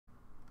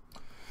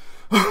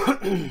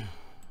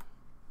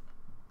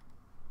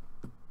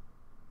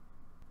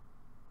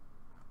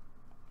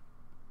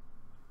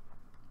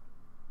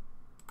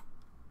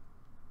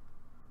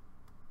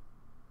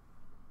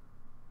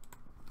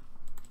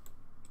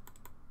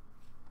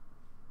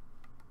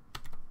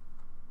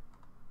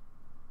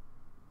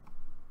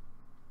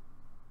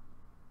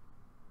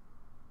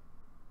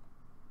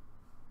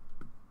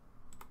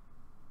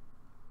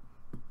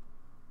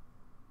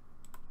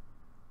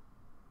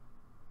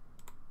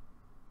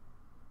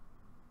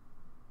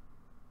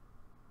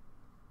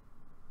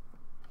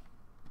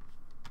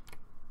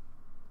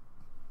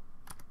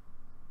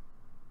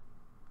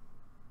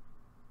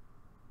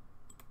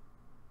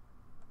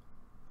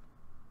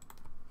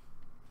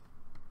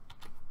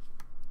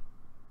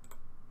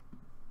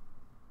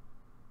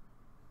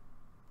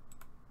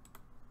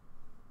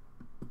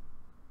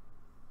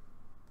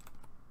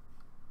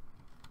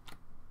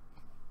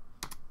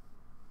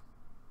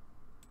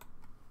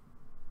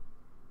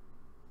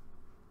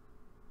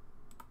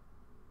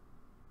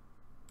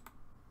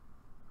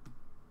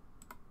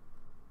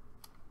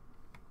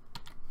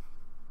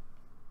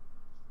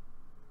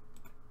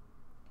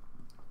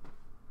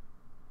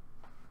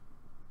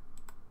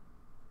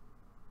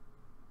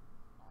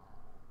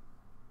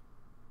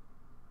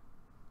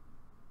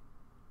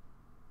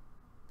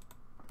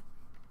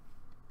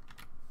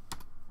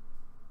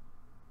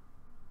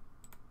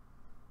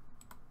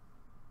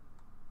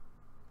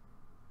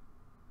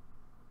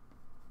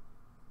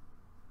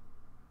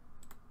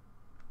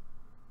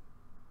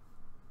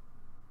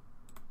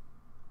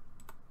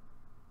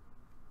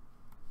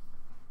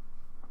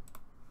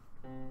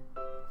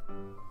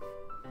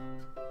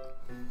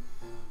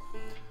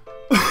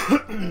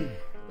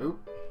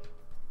Oop.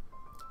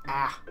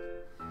 Ah.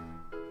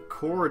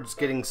 Cord's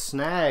getting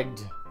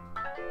snagged.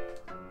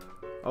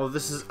 Oh,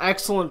 this is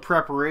excellent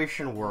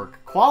preparation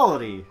work.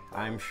 Quality,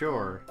 I'm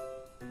sure.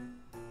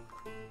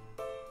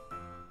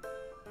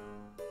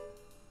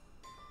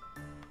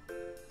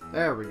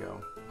 There we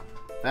go.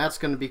 That's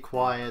gonna be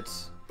quiet.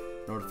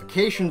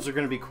 Notifications are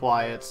gonna be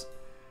quiet.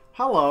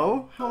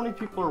 Hello, how many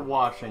people are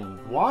watching?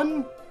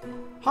 One?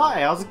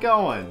 Hi, how's it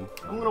going?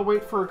 I'm gonna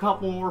wait for a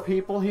couple more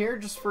people here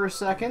just for a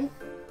second.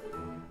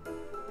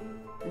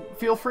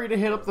 Feel free to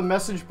hit up the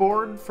message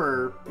board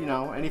for, you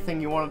know, anything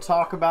you want to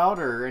talk about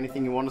or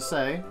anything you want to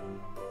say.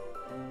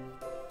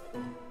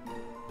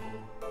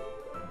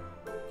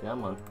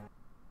 Come on.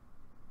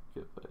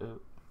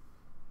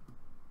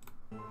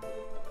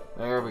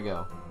 There we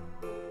go.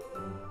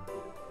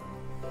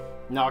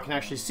 Now I can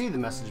actually see the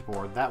message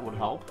board. That would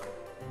help.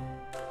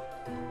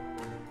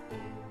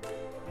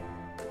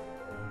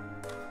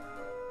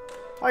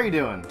 How you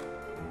doing?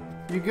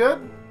 You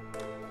good?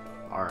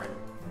 Alright.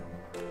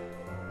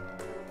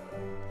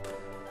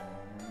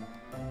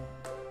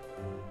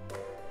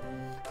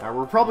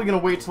 We're probably going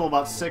to wait till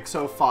about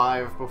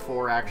 6:05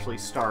 before actually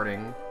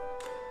starting.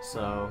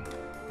 So...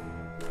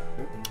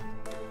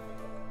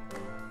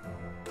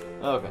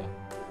 Okay.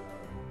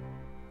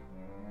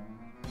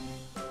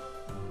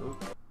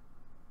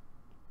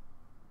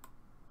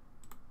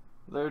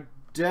 There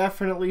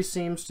definitely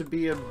seems to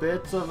be a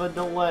bit of a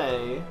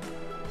delay.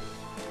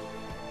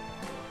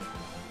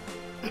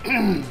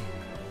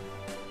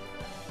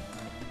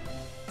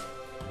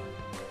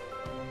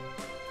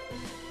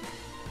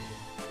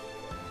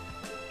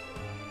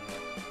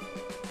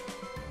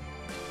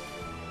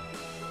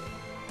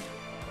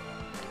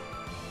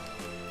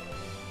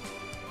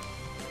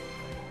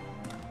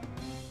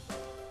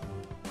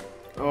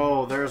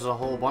 Oh, there's a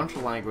whole bunch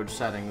of language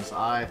settings.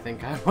 I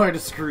think I might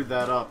have screwed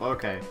that up.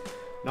 Okay.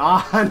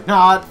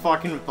 Not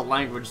fucking with the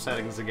language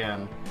settings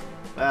again.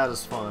 That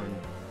is fine.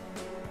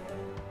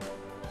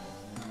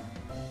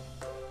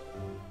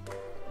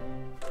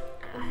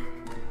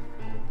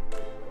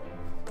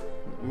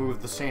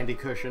 Move the sandy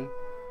cushion.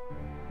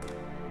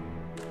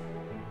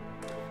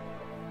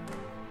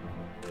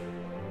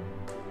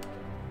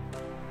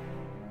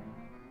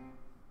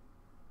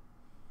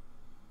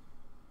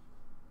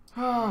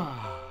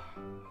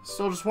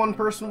 Still just one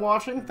person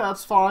watching,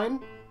 that's fine.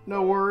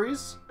 No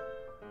worries.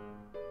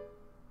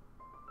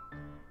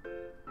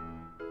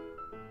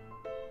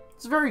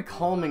 It's very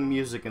calming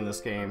music in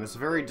this game. It's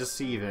very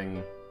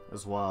deceiving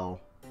as well.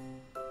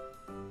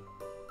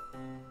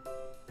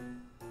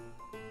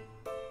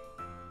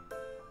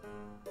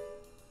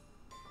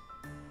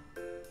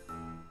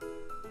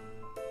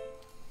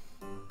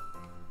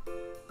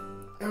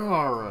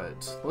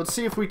 Alright, let's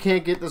see if we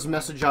can't get this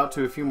message out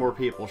to a few more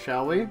people,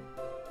 shall we?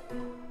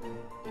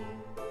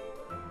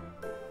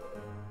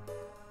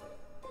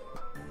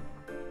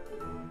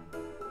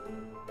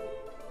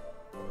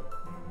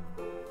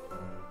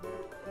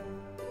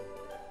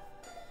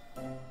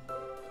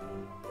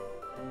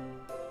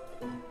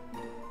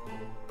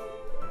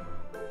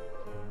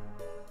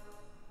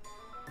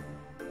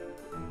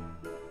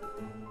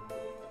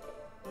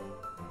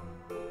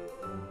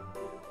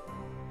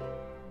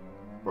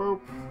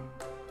 Boop.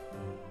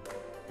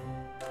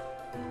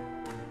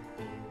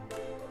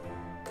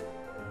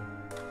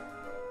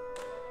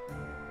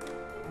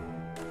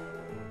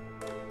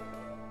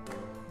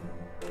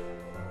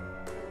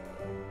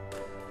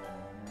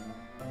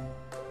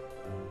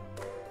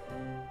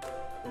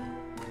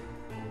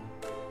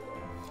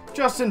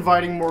 Just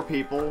inviting more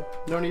people.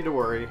 No need to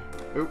worry.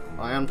 Oop,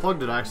 I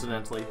unplugged it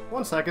accidentally.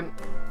 1 second.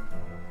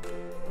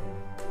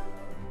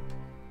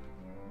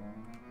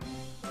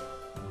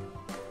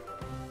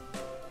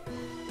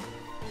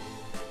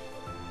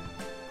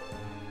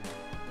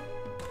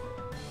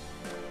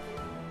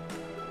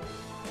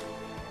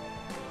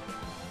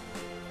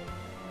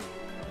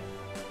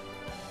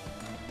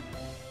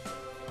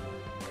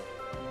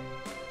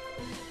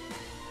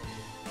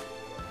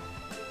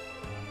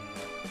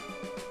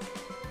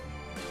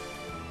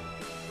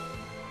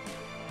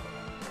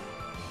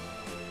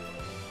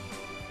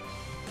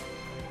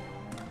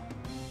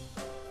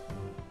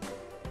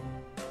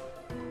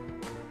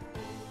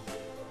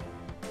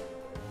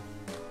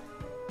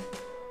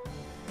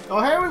 Oh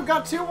hey, we've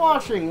got 2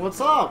 watching!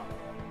 What's up?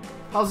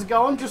 How's it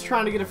going? Just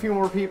trying to get a few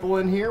more people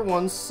in here.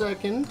 1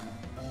 second.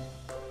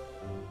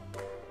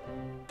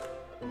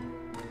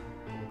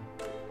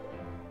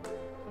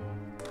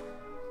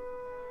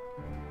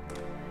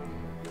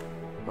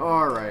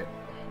 Alright.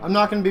 I'm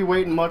not going to be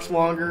waiting much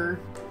longer.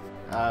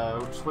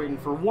 Just waiting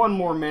for 1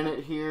 more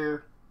minute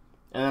here.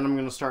 And then I'm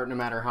going to start no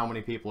matter how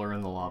many people are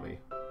in the lobby.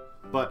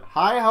 But,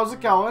 hi, how's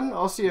it going?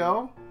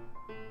 Osiyo?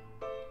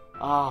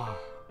 Ah...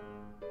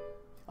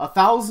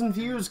 1,000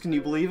 views, can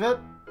you believe it?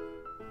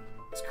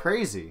 It's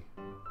crazy.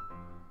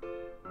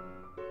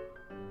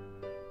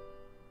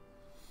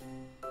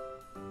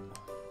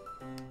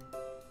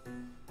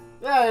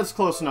 Yeah, it's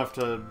close enough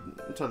to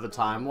the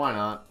time, why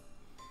not?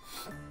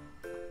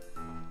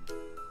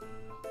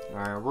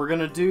 Alright, we're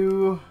gonna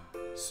do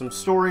some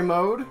story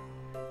mode.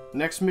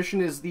 Next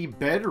mission is the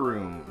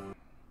bedroom.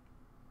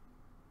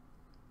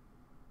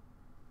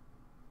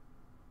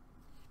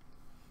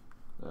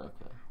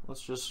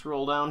 Let's just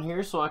scroll down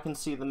here so I can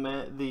see the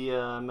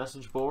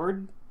message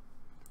board.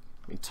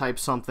 Let me type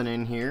something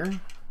in here.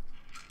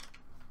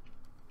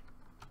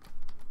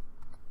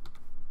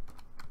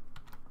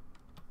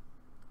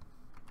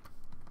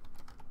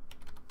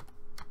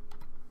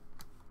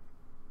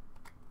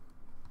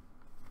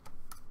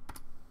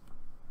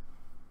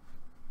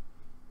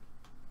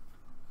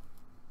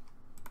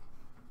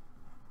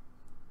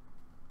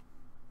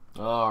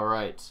 All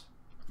right.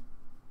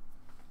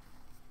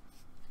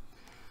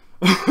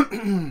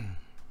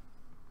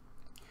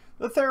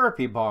 The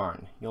therapy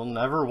barn. You'll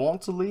never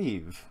want to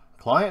leave.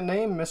 Client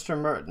name, Mr.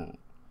 Merton.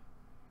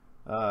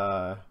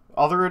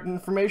 Other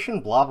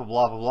information, blah, blah,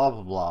 blah, blah,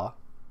 blah, blah.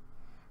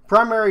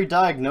 Primary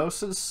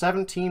diagnosis,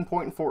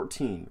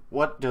 17.14.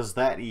 What does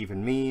that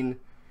even mean?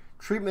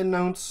 Treatment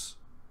notes.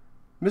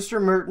 Mr.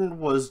 Merton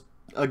was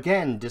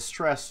again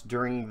distressed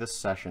during this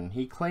session.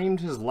 He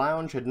claimed his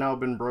lounge had now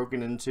been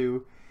broken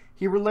into.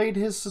 He relayed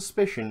his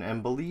suspicion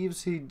and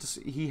believes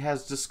he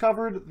has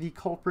discovered the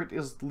culprit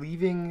is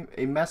leaving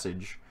a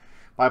message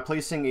by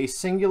placing a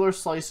singular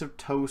slice of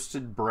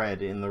toasted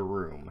bread in the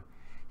room.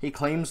 He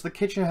claims the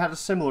kitchen had a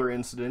similar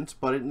incident,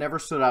 but it never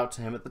stood out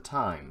to him at the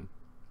time.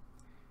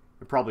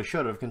 It probably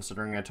should have,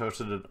 considering I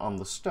toasted it on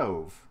the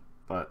stove,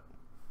 but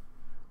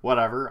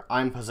whatever,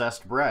 I'm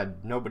possessed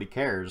bread, nobody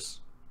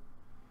cares.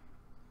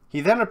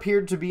 He then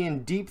appeared to be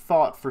in deep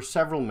thought for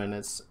several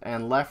minutes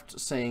and left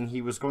saying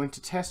he was going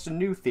to test a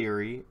new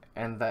theory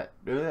and that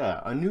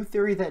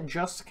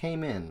just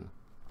came in.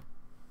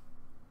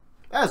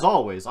 As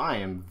always, I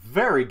am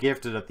very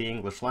gifted at the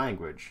English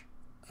language.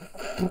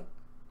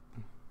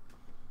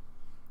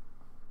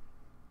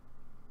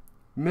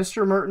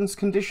 Mr. Merton's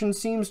condition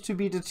seems to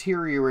be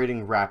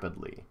deteriorating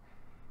rapidly.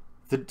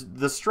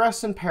 The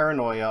stress and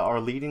paranoia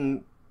are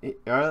leading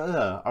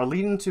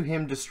to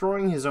him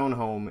destroying his own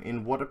home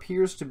in what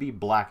appears to be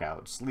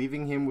blackouts,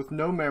 leaving him with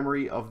no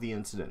memory of the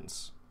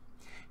incidents.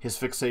 His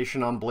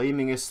fixation on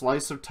blaming a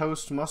slice of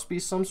toast must be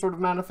some sort of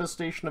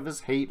manifestation of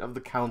his hate of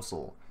the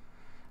council,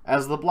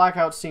 as the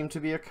blackouts seem to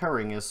be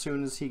occurring as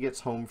soon as he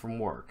gets home from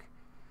work,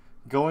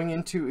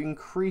 going to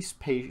increase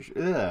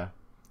patient's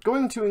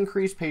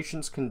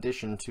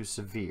condition to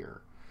severe.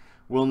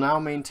 Will now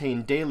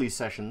maintain daily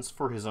sessions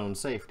for his own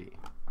safety.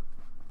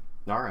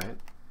 Alright.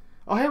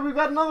 Oh hey, we've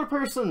got another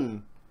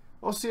person!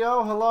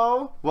 Osiyo,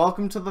 hello?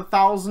 Welcome to the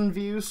 1,000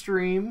 view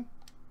stream.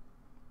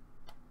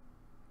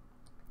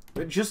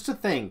 But just to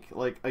think,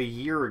 like a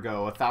year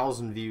ago,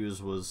 1,000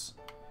 views was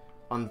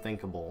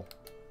unthinkable.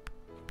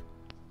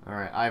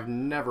 Alright, I've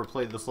never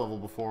played this level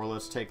before.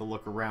 Let's take a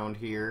look around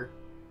here.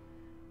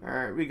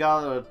 Alright, we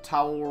got a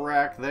towel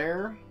rack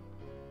there.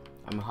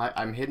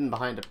 I'm hidden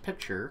behind a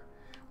picture.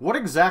 What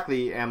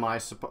exactly am I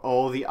supposed...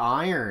 Oh, the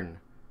iron.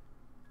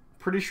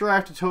 Pretty sure I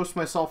have to toast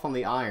myself on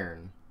the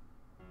iron.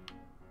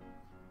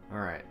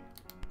 Alright.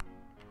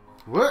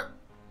 What?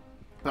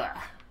 Bah.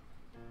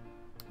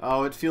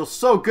 Oh, it feels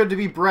so good to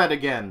be bread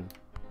again.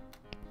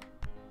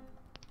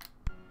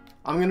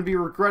 I'm gonna be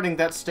regretting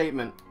that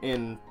statement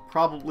in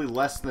probably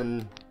less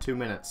than 2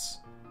 minutes.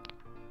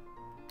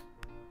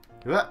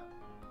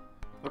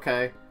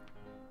 Okay.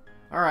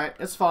 Alright,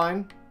 it's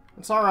fine.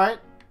 It's alright.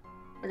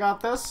 I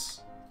got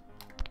this.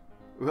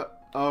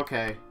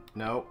 Okay.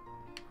 Nope.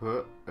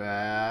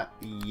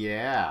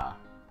 Yeah.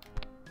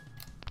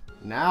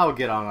 Now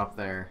get on up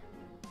there.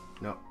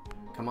 No.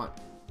 Come on.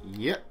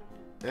 Yep.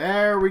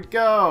 There we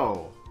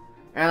go.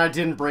 And I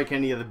didn't break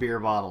any of the beer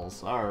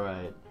bottles.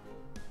 Alright.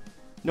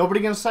 Nobody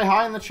gonna say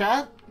hi in the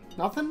chat?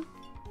 Nothing?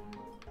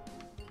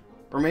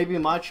 Or maybe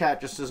my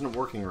chat just isn't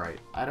working right.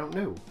 I don't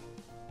know.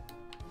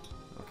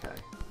 Okay.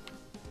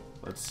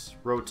 Let's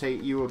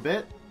rotate you a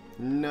bit.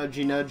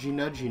 Nudgy, nudgy,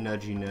 nudgy,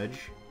 nudgy,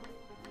 nudge.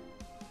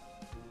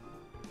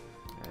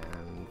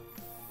 And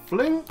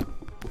fling.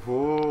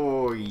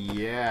 Oh,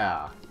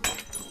 yeah.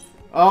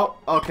 Oh,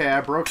 okay, I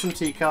broke some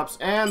teacups,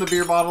 and the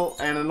beer bottle,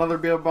 and another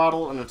beer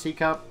bottle, and a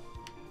teacup.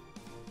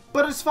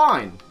 But it's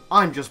fine.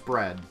 I'm just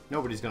bread.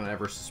 Nobody's gonna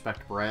ever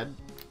suspect bread.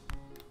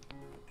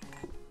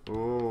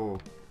 Ooh.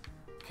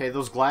 Okay,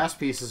 those glass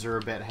pieces are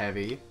a bit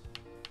heavy.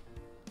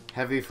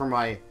 Heavy for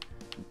my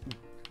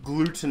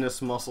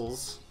glutinous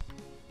muscles.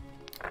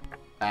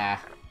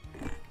 Ah.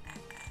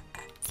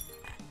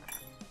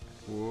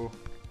 Ooh.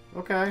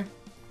 Okay.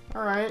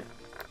 Alright.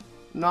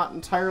 Not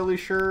entirely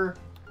sure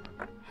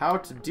how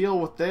to deal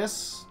with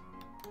this.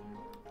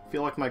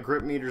 Feel like my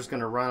grip meter's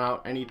gonna run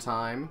out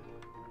anytime.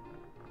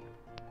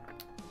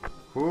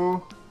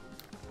 Ooh.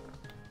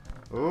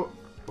 Ooh.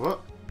 Ooh.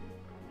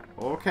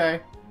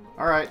 Okay.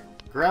 Alright.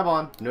 Grab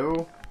on.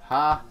 No.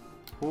 Ha.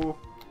 Ooh.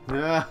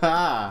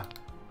 Ha.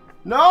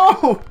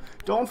 No!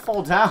 Don't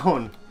fall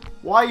down.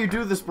 Why you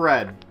do this,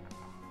 bread?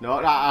 No.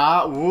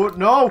 Ooh.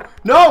 No.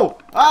 No!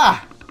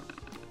 Ah!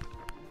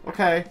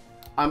 Okay.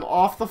 I'm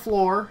off the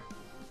floor.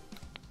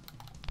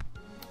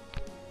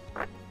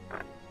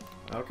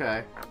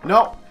 Okay.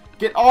 No!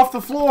 Get off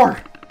the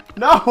floor!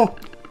 No!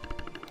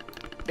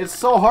 It's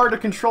so hard to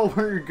control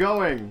where you're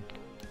going.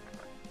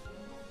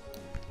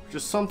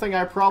 Just something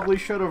I probably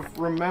should have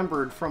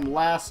remembered from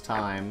last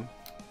time.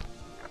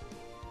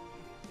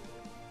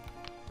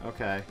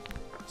 Okay.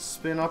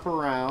 Spin up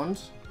around.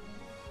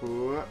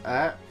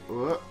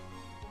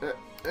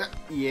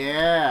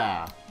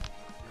 Yeah!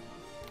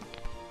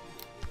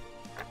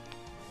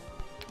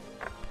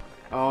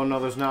 Oh no,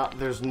 there's not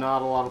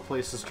a lot of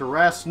places to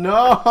rest.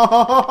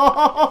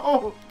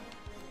 No!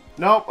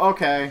 Nope,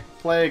 okay.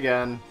 Play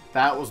again.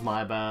 That was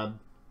my bad.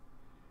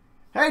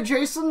 Hey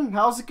Jason,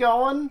 how's it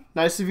going?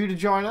 Nice of you to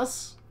join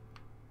us.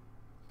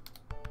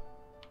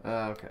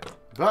 Okay.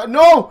 But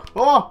no!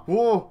 Oh!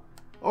 Whoa!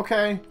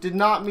 Okay, did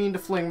not mean to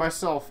fling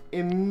myself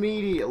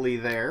immediately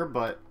there,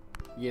 but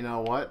you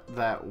know what?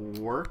 That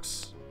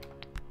works.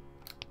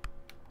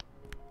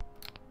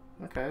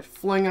 Okay,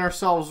 flinging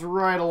ourselves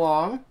right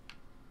along.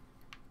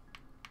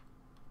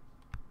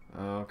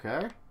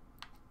 Okay.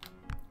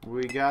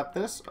 We got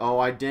this. Oh,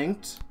 I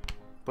dinked.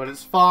 But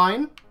it's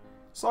fine.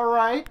 It's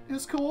alright.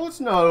 It's cool. It's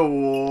no.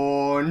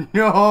 Oh,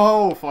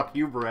 no. Fuck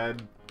you,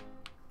 bread.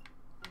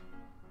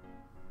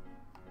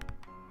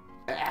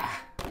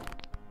 Ah.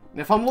 And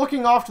if I'm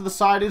looking off to the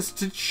side, it's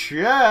to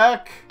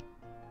check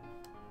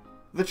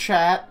the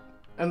chat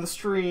and the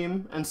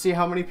stream and see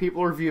how many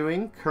people are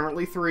viewing.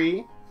 Currently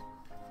 3.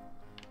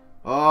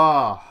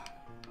 Oh.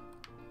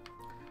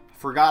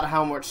 Forgot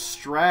how much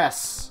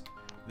stress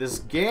this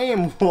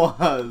game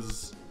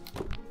was.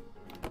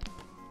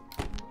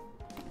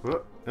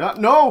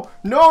 No!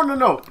 No, no,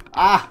 no!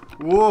 Ah!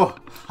 Whoa!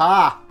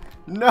 Ha!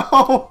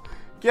 No!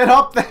 Get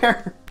up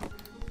there!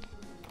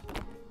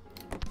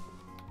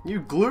 You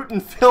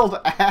gluten-filled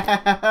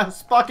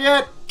ass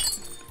bucket!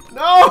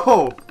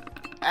 No!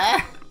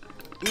 Ah!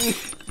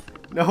 Eek!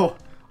 No,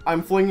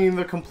 I'm flinging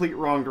the complete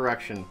wrong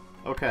direction.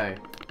 Okay.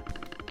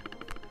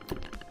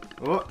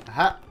 Oh,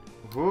 ha!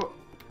 Oh.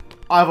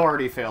 I've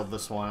already failed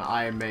this one.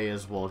 I may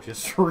as well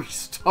just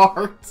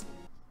restart.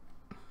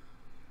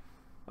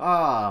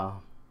 Ah.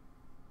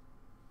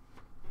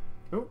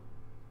 Oh.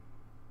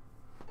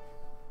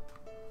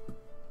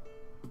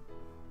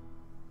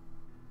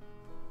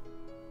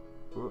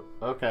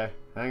 Okay,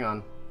 hang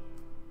on.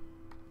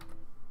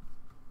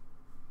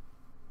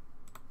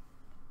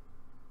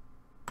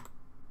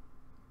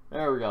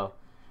 There we go.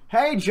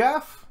 Hey,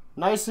 Jeff!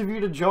 Nice of you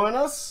to join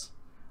us.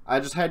 I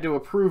just had to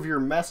approve your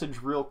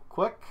message real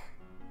quick.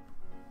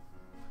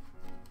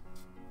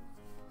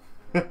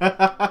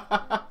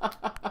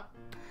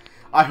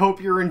 I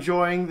hope you're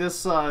enjoying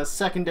this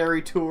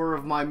secondary tour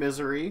of my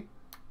misery.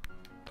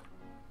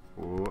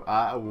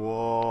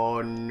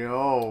 Whoa,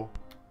 no.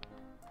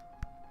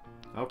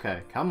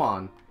 Okay, come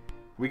on.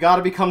 We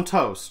gotta become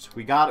toast.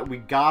 We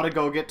gotta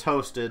go get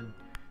toasted.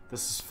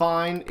 This is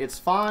fine. It's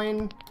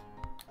fine.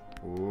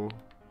 Ooh.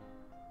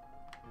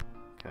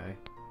 Okay.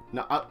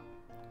 No.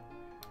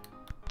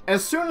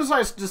 As soon as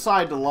I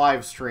decide to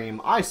live stream,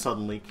 I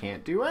suddenly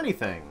can't do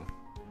anything.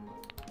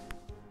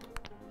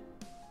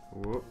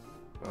 Whoop.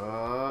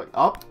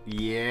 Up.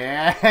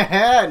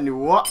 Yeah.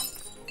 Whoop.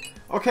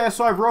 Okay,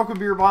 so I broke a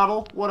beer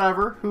bottle.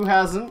 Whatever. Who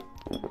hasn't?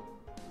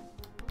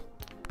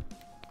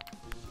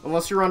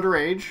 Unless you're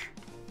underage.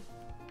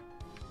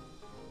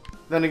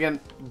 Then again,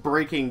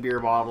 breaking beer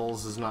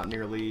bottles is not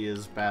nearly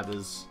as bad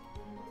as,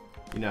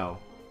 you know,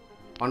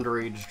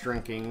 underage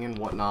drinking and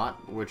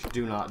whatnot, which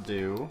do not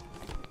do.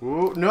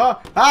 Ooh, no!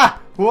 Ah!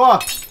 Whoa!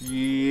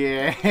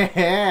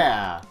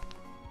 Yeah!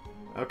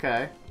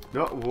 Okay.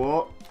 No,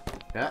 whoa.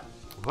 Yeah.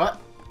 What?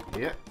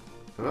 Yeah.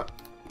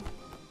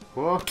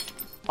 Whoa.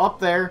 Up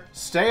there.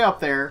 Stay up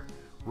there.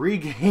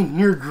 Regain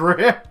your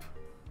grip.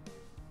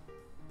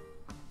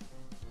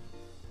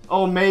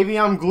 Oh, maybe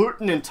I'm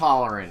gluten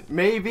intolerant.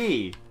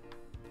 Maybe.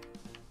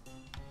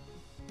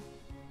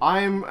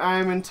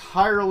 I'm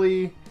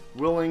entirely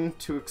willing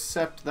to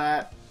accept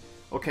that.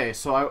 Okay,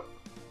 so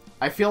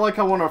I feel like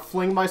I want to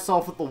fling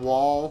myself at the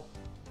wall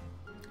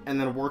and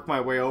then work my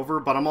way over,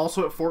 but I'm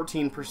also at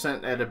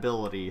 14%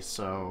 edibility,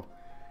 so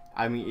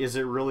I mean, is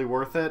it really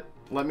worth it?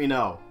 Let me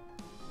know.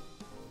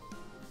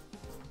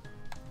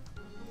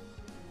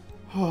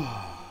 You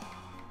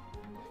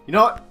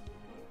know what?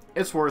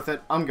 It's worth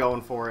it. I'm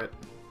going for it.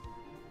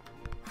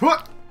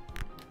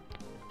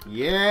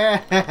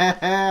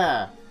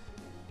 Yeah!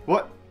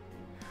 What?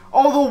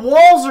 Oh, the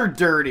walls are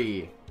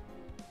dirty!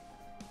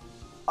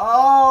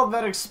 Oh,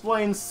 that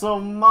explains so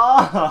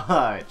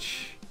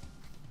much!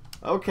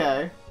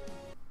 Okay.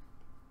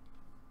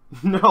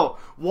 No,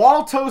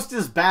 wall toast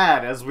is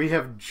bad, as we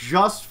have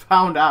just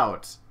found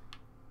out.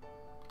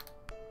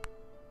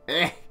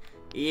 Oh,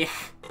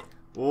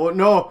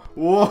 no!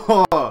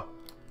 Whoa!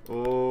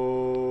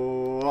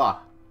 Oh.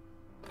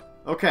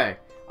 Okay,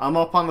 I'm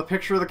up on the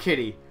picture of the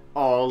kitty.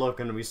 Oh, look,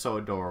 gonna be so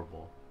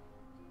adorable.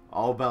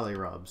 All belly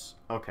rubs.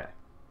 Okay.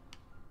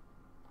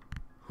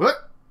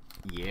 What?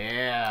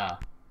 Yeah.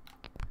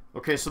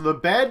 Okay, so the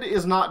bed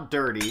is not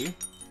dirty,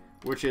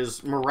 which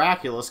is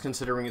miraculous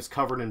considering it's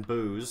covered in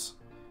booze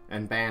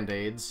and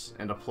band-aids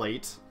and a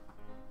plate.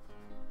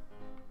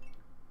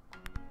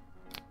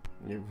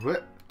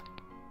 What?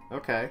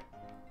 Okay.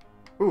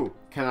 Ooh,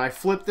 can I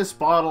flip this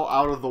bottle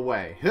out of the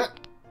way?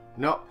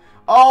 No.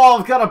 Oh,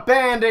 I've got a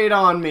band-aid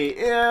on me.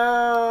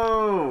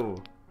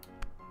 Ew.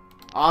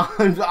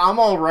 I'm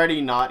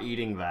already not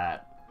eating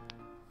that.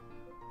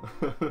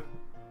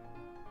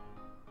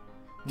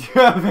 Do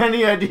you have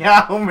any idea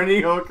how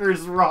many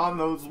hookers were on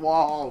those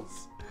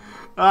walls?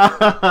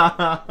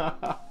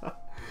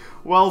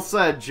 Well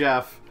said,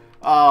 Jeff.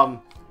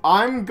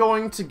 I'm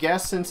going to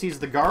guess, since he's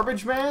the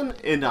garbage man,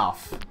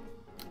 enough.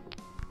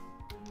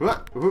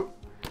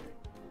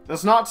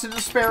 That's not to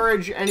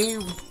disparage any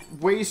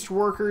waste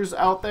workers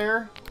out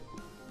there.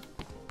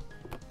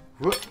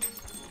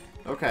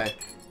 Okay.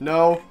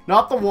 No,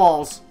 not the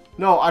walls.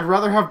 No, I'd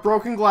rather have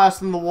broken glass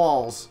than the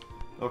walls.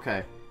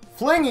 Okay.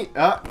 Flingy!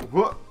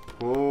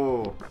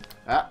 Whoa.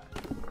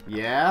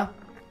 Yeah?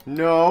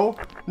 No.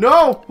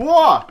 No!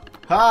 Whoa!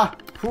 Ha!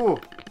 Whew.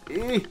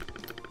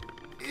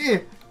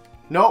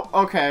 No,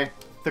 okay.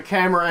 The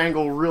camera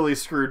angle really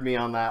screwed me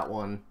on that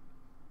one.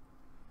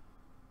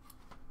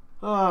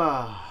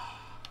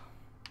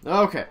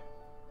 Okay.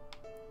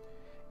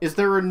 Is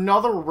there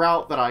another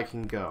route that I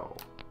can go?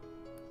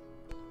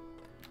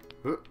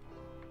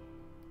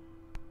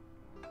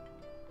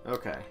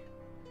 Okay.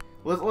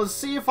 Let's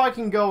see if I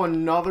can go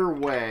another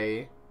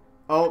way.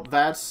 Oh,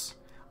 that's...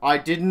 I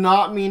did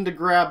not mean to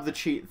grab the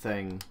cheat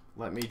thing.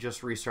 Let me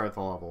just restart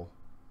the level.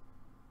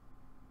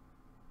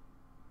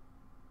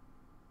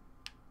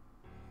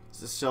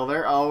 Is it still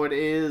there? Oh, it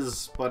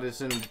is, but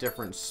it's in a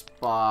different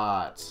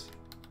spot.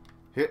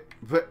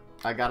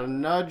 I got a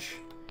nudge,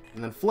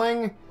 and then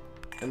fling,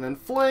 and then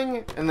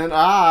fling, and then,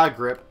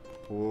 grip.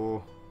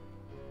 Ooh.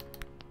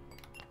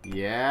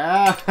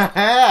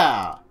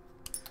 Yeah!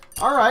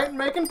 Alright,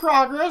 making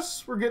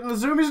progress. We're getting the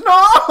zoomies.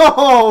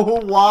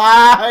 No!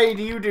 Why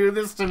do you do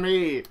this to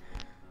me?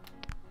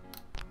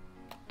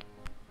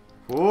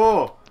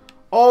 Whoa.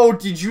 Oh,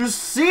 did you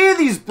see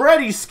these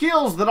bready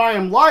skills that I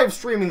am live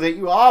streaming that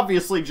you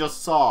obviously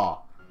just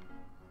saw?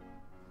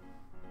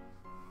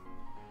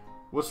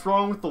 What's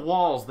wrong with the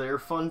walls? They are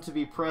fun to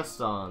be pressed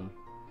on.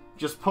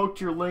 Just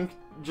posted your link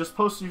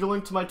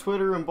to my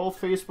Twitter and both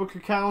Facebook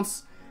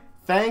accounts.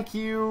 Thank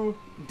you,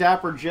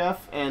 Dapper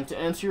Jeff. And to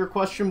answer your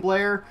question,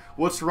 Blair,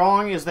 what's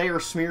wrong is they are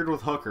smeared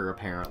with hooker,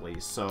 apparently.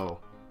 So,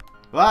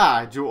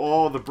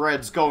 oh, the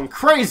bread's going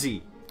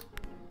crazy.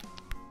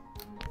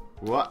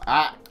 What?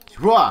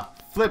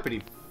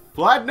 Flippity.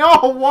 Flat?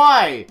 No,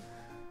 why?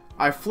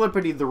 I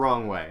flippitied the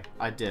wrong way.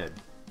 I did.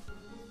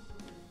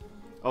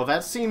 Oh,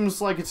 that seems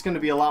like it's going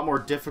to be a lot more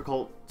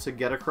difficult to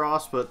get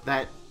across, but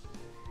that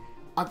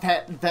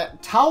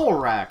towel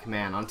rack,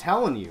 man, I'm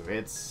telling you,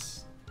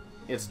 it's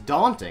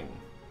daunting.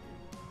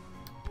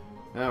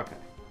 Okay.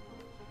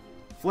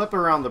 Flip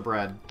around the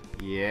bread.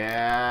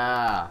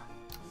 Yeah.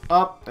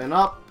 Up and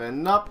up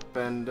and up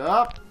and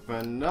up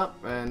and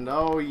up and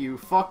oh, you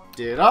fucked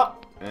it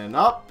up and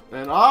up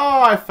and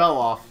oh, I fell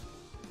off.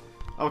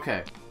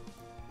 Okay.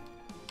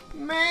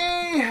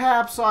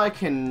 Mayhaps I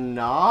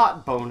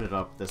cannot bone it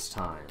up this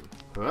time.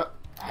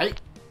 Hey.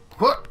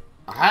 Oh,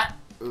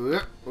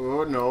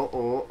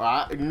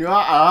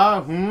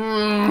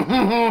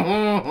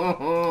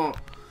 no.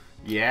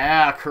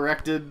 Yeah,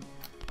 corrected.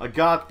 I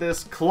got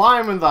this.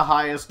 Climbing the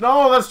highest.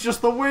 No, that's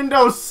just the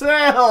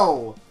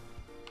windowsill.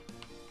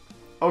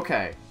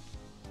 Okay.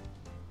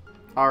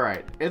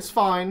 Alright. It's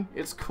fine.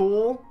 It's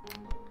cool.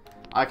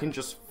 I can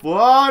just...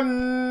 Oh,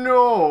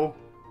 no.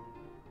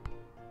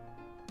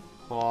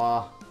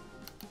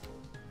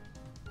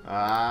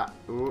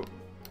 Ooh.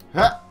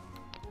 Ha.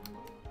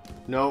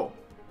 No.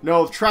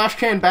 No, trash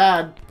can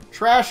bad.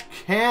 Trash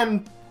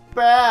can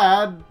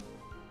bad.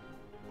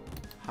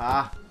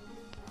 Ha.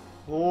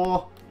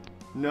 Oh.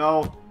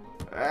 No.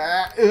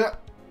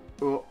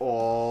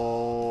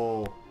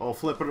 Oh. Oh,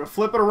 flip it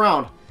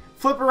around.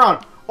 Flip it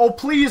around. Oh,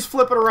 please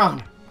flip it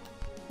around.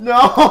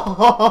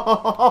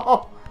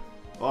 No.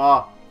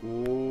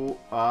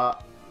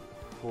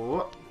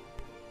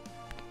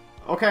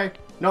 Okay.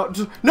 No,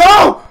 just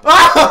no.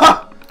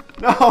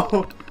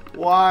 No.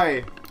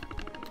 Why?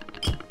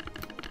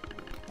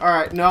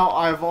 Alright, no,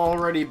 I've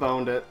already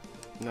boned it.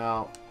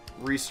 No.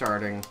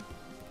 Restarting.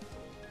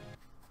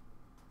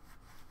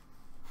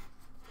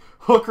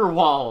 Hooker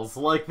walls,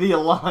 like the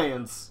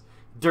Alliance.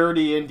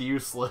 Dirty and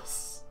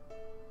useless.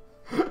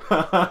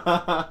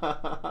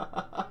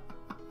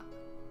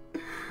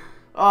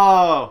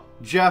 Oh,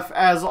 Jeff,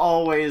 as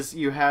always,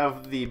 you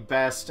have the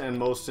best and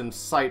most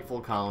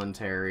insightful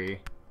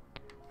commentary.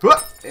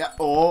 Yeah,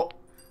 oh.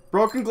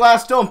 Broken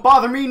glass don't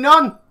bother me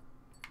none!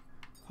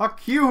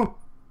 Fuck you!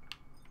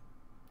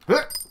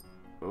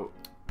 Oh,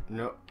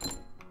 no.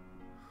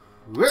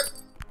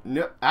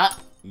 No,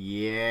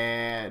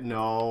 yeah,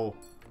 no.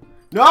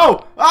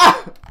 No!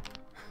 Ah!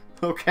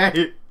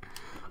 Okay.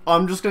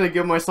 I'm just gonna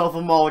give myself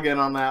a mulligan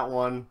on that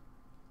one.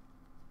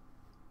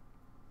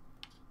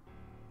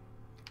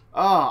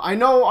 I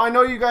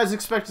know you guys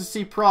expect to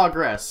see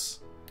progress.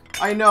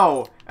 I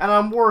know, and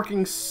I'm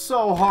working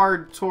so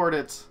hard toward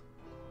it.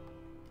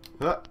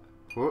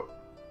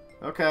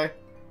 Okay.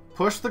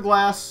 Push the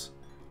glass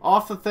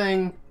off the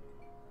thing.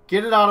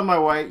 Get it out of my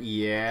way.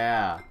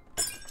 Yeah.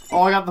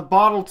 Oh, I got the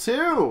bottle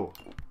too.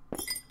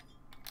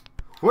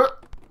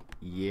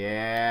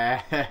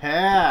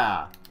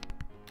 Yeah.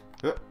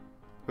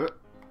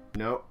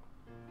 No.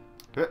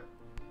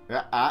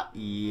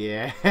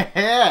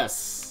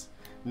 Yes.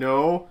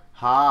 No.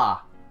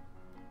 Ha.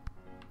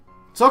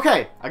 It's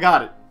okay. I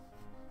got it.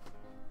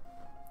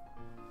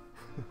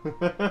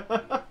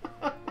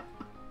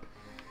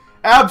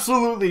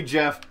 Absolutely,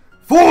 Jeff.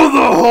 For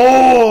the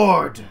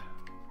Horde!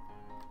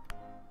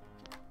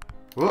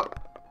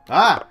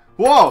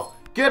 Whoa!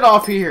 Get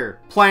off here,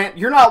 plant.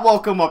 You're not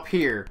welcome up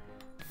here.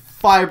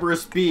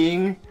 Fibrous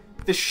being.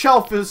 The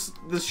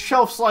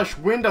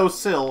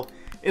shelf/windowsill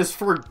is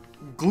for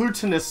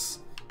glutinous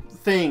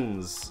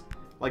things.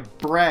 Like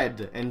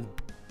bread and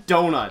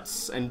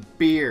donuts and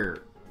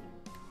beer.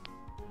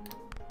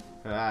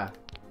 Yeah!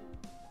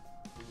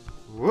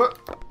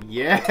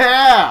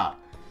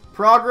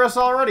 Progress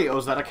already. Oh,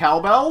 is that a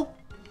cowbell?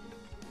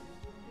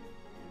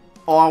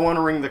 Oh, I want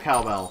to ring the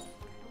cowbell.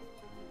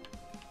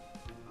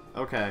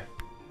 Okay.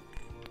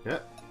 Yeah.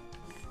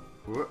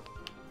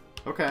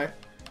 Okay.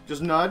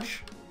 Just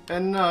nudge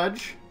and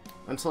nudge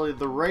until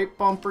the right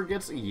bumper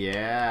gets...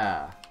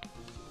 Yeah.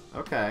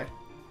 Okay.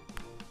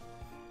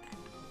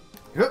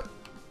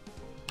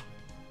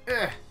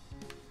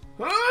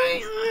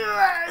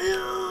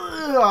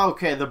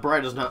 Okay, the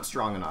bread is not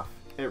strong enough.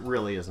 It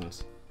really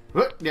isn't.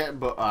 Yeah,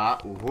 but,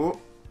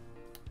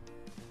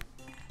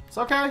 it's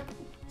okay.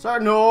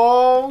 Sorry,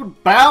 no!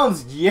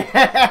 Bounds!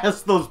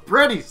 Yes! Those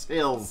pretty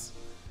skills!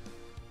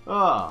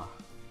 Ah.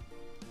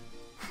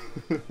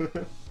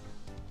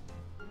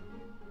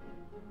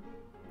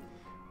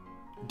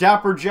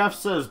 Dapper Jeff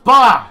says,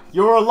 Bah!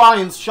 Your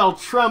alliance shall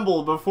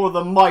tremble before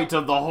the might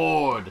of the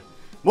Horde!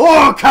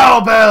 More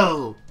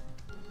cowbell!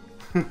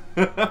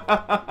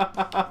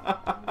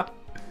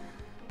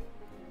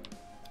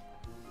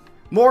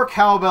 More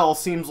cowbell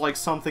seems like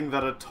something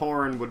that a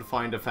Tauren would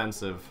find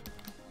offensive.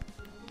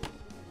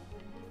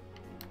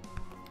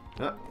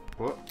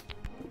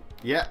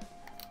 Yeah.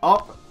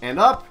 Up and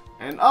up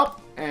and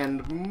up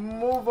and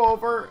move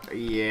over.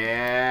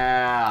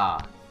 Yeah.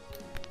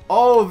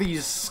 Oh,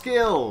 these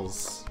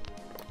skills.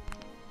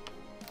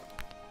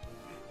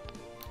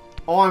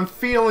 Oh, I'm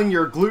feeling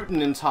your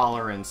gluten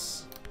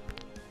intolerance.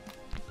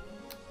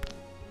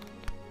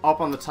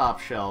 Up on the top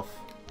shelf.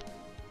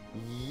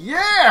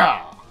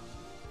 Yeah!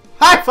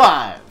 High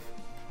five!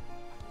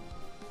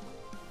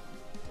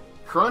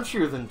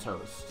 Crunchier than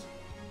toast.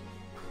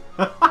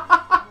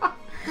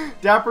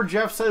 Dapper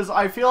Jeff says,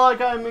 I feel like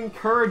I'm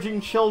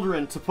encouraging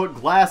children to put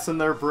glass in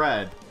their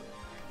bread.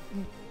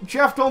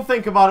 Jeff, don't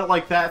think about it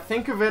like that.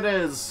 Think of it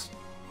as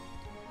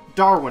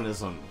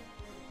Darwinism.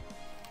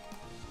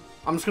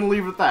 I'm just gonna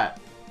leave it at that.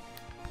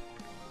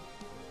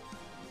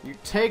 You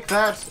take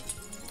that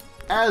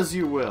as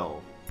you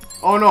will.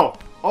 Oh no!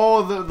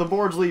 Oh, the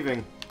board's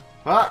leaving.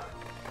 Huh?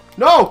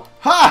 No!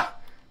 Ha!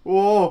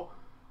 Whoa!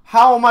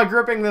 How am I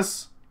gripping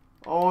this?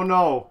 Oh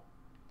no.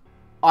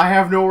 I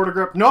have nowhere to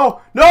grip. No!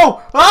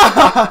 No!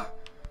 Ah!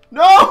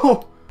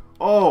 No!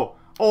 Oh.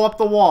 Oh, up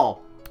the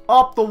wall.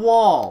 Up the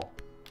wall.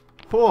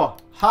 Oh.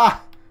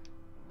 Ha!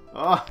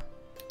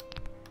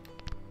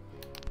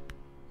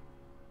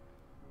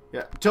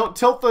 Yeah. Tilt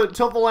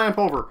the lamp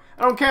over.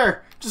 I don't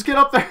care. Just get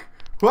up there.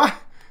 What?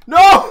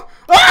 No!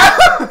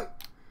 Ah!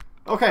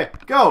 Okay.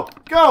 Go.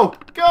 Go.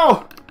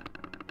 Go.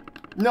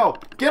 No.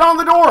 Get on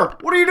the door.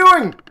 What are you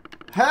doing?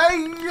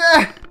 Hey!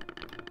 Yeah.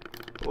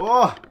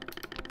 Oh.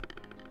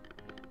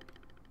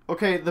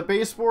 Okay, the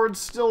baseboards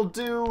still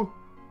do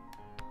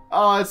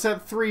Oh, it's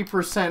at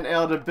 3%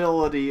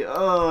 edibility.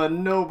 Ugh,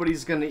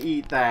 nobody's gonna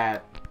eat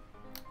that.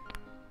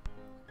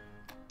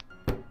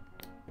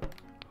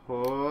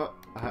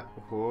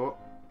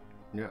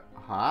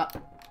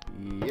 Hot.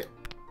 Yep.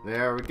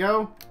 There we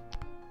go.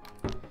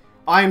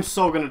 I am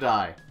so gonna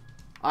die.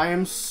 I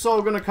am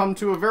so gonna come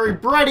to a very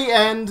bready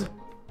end.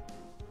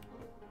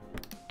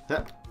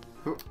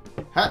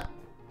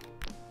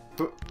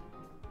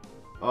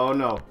 Oh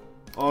no.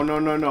 Oh no,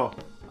 no, no.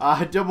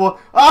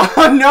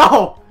 Oh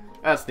no!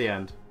 That's the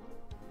end.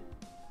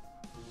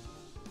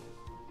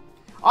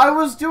 I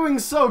was doing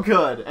so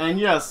good. And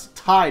yes,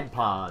 Tide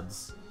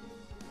Pods.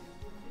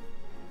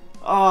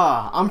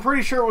 I'm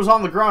pretty sure it was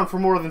on the ground for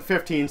more than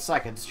 15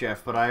 seconds,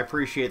 Jeff, but I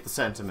appreciate the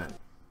sentiment.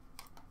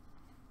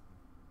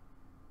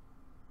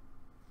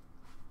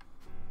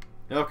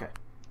 Okay.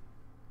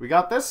 We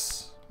got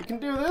this. We can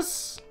do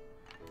this.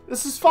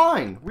 This is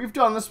fine. We've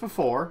done this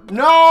before.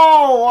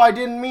 No! I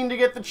didn't mean to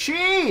get the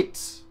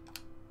cheat!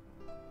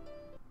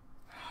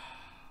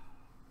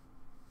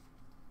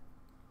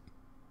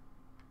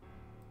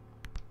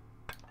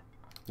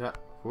 Yeah.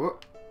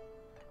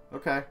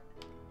 Okay.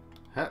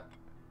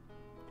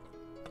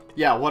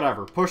 Yeah,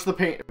 whatever. Push the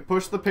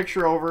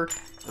picture over.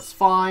 That's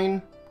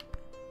fine.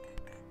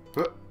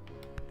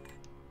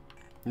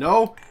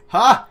 No.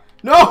 Ha!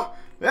 No!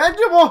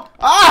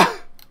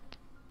 Ah!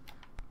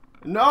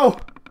 No!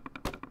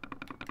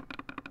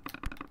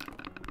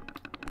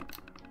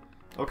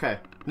 Okay.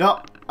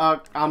 No.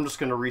 I'm just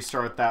gonna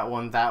restart that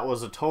one. That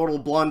was a total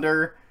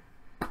blunder.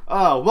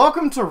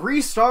 Welcome to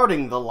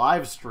restarting the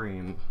live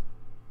stream.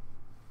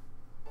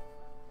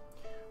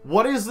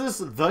 What is this?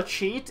 The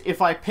cheat?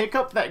 If I pick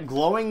up that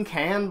glowing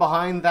can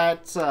behind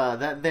that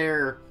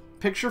their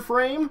picture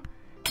frame,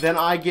 then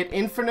I get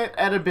infinite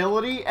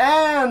edibility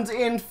and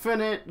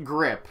infinite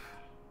grip.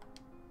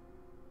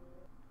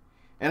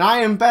 And I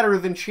am better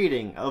than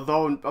cheating,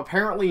 although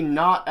apparently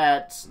not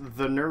at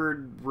the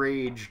Nerd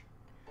Rage.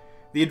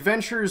 The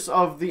Adventures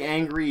of the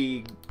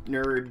Angry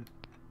Nerd.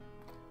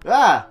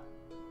 Ah!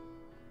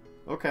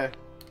 Okay.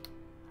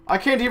 I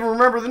can't even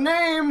remember the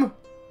name!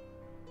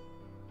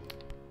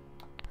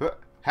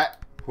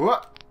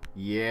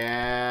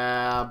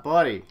 Yeah,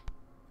 buddy.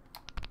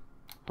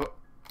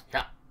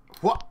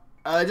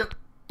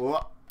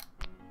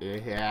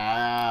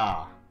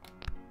 Yeah.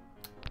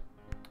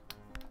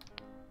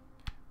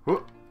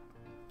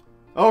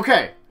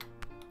 Okay.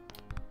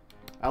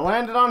 I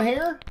landed on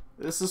here.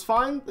 This is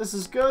fine. This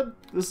is good.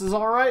 This is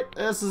alright.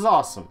 This is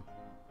awesome.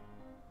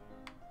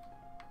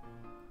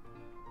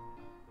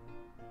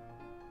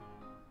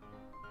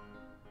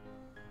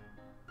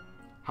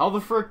 How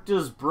the frick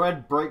does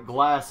bread break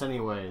glass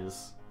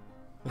anyways?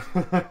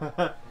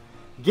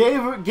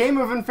 Game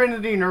of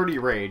Infinity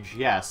Nerdy Rage.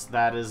 Yes,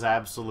 that is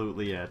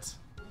absolutely it.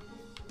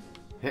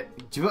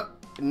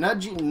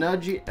 Nudgy,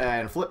 nudgy,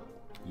 and flip.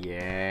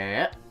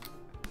 Yeah.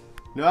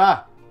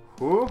 Ah.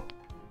 Whoo.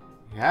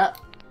 Yeah.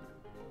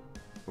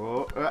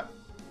 Oh.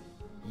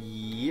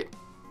 Yeah.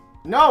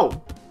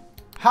 No!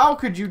 How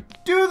could you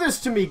do this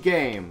to me,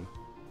 game?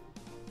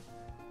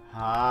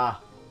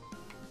 Ah.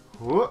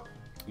 Whoo.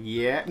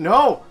 Yeah.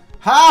 No!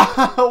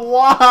 Ha!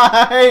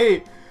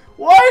 Why?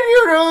 Why do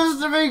you do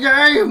this to me,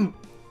 game?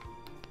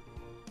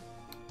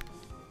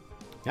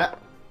 Yeah.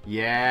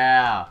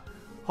 Yeah.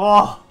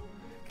 Oh.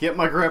 Get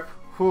my grip.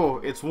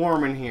 Whew. It's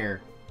warm in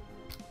here.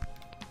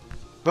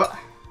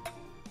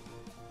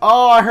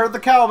 Oh, I heard the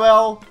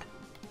cowbell.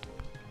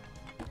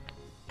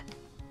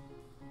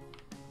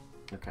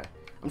 Okay.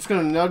 I'm just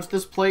gonna nudge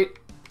this plate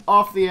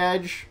off the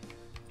edge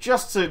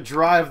just to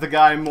drive the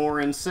guy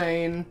more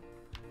insane.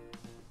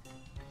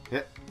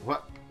 Hit.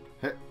 What?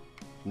 Hit.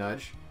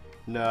 Nudge.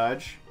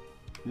 Nudge.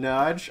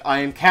 Nudge. I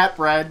am cat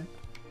bread.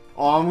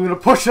 Oh, I'm gonna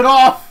push it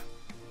off.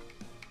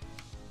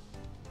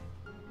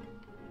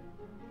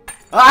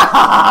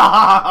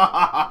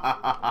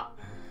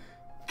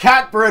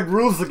 Cat bread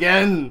rules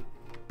again.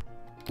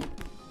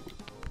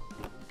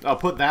 I'll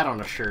put that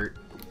on a shirt.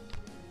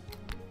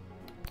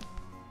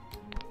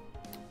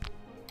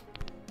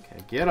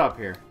 Okay, get up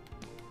here.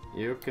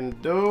 You can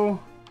do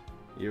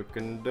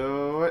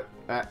it.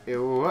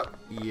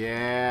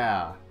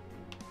 Yeah.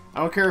 I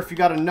don't care if you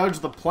gotta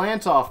nudge the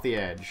plant off the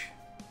edge.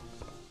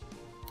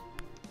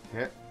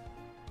 Hit.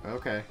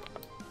 Okay.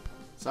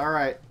 It's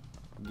alright.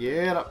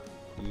 Get up.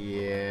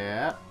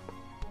 Yeah.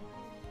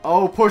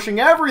 Oh,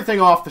 pushing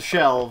everything off the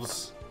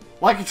shelves.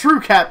 Like a true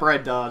cat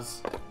bread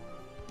does.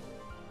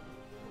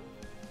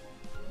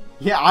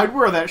 Yeah, I'd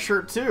wear that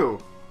shirt too.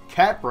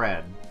 Cat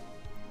bread.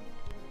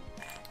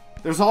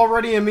 There's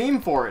already a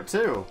meme for it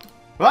too.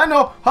 I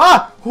know.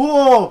 Ha!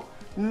 Whoa!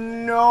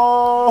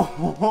 No!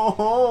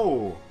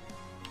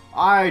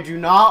 I do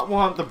not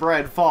want the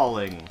bread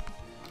falling.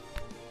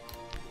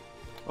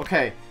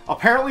 Okay,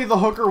 apparently the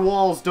hooker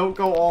walls don't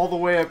go all the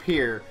way up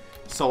here,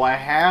 so I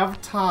have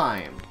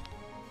time.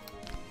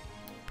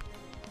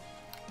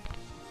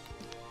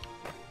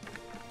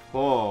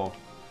 Oh.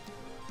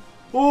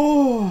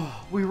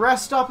 Oh, we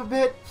rest up a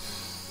bit.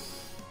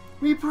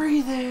 We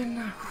breathe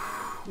in.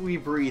 We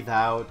breathe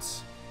out.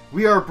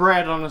 We are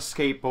bread on a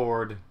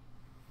skateboard.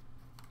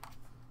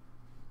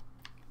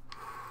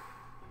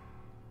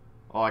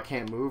 Oh, I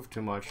can't move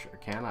too much,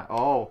 can I?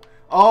 Oh.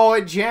 Oh,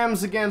 it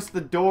jams against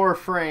the door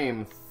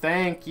frame.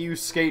 Thank you,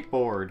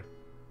 skateboard.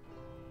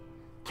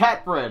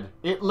 Cat bread.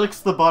 It licks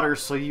the butter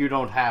so you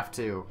don't have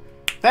to.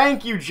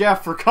 Thank you,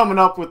 Jeff, for coming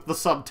up with the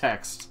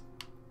subtext.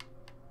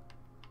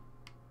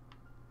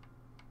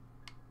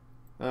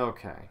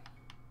 Okay.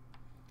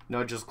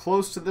 Nudge as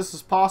close to this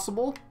as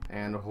possible.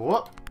 And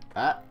whoop.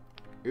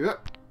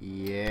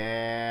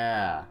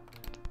 Yeah.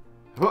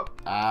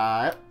 Whoop.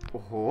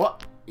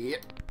 Whoop. Yeah.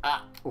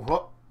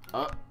 Whoop.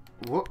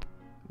 Whoop.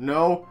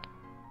 No.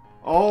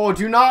 Oh,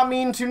 do not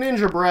mean to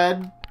ninja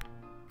bread.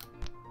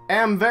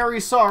 Am very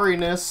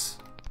sorryness.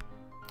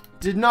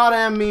 Did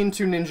not mean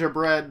to ninja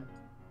bread.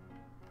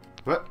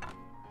 What?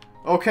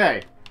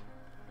 Okay.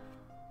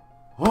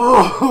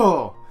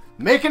 Oh,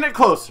 making it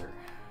closer.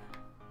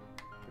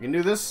 We can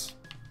do this.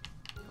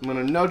 I'm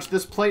gonna nudge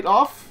this plate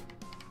off.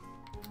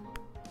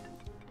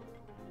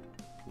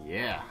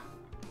 Yeah.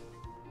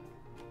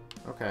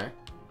 Okay.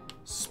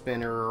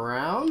 Spin her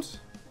around.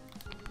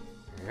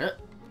 Yeah.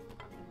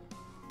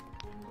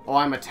 Oh,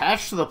 I'm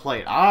attached to the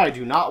plate. I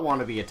do not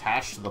want to be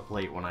attached to the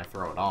plate when I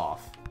throw it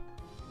off.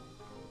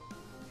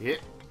 Yeah.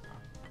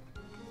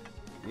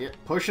 Yeah,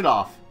 push it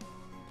off.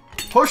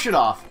 Push it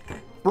off.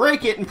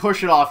 Break it and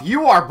push it off.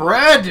 You are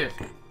bread!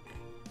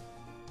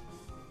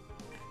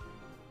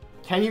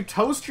 Can you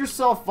toast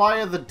yourself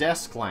via the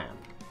desk lamp?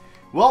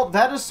 Well,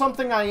 that is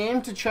something I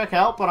aim to check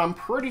out, but I'm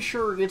pretty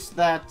sure it's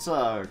that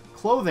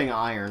clothing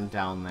iron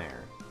down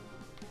there.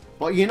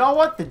 But you know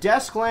what? The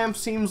desk lamp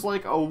seems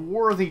like a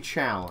worthy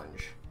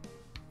challenge.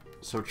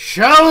 So,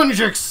 challenge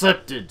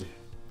accepted!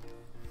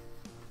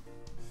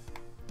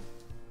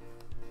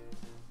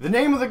 The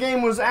name of the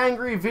game was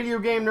Angry Video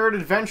Game Nerd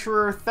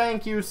Adventurer.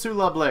 Thank you,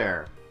 Sula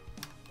Blair.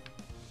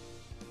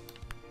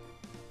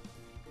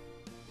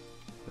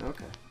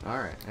 Okay,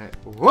 alright.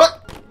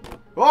 What?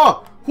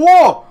 Oh!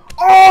 Whoa!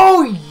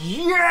 Oh,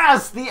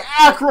 yes! The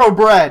acro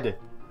bread!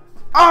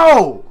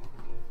 Oh!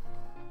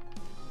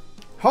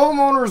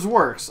 Homeowners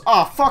Works.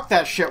 Ah, fuck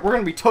that shit. We're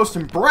gonna be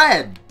toasting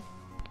bread!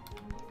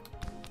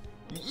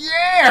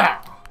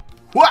 Yeah!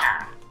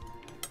 Wah!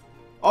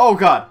 Oh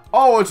god.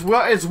 Oh, it's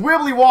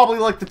wibbly wobbly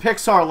like the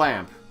Pixar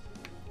lamp.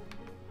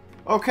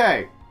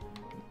 Okay.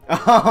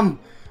 I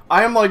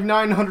am like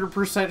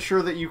 900%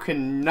 sure that you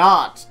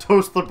cannot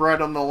toast the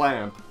bread on the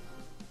lamp.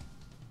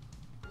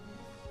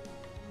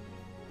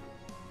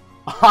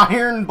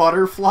 Iron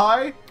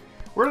butterfly?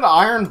 Where did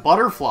iron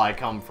butterfly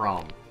come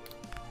from?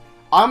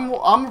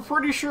 I'm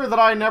pretty sure that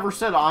I never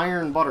said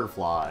iron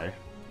butterfly.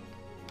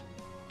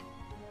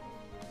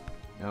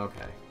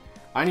 Okay.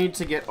 I need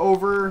to get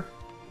over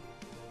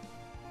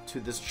to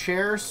this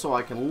chair so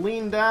I can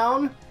lean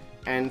down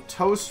and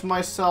toast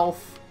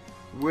myself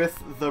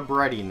with the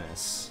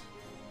breadiness.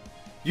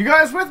 You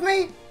guys with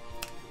me?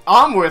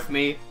 I'm with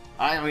me.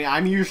 I mean, I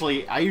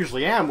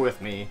usually am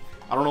with me.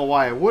 I don't know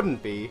why I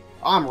wouldn't be.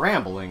 I'm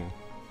rambling.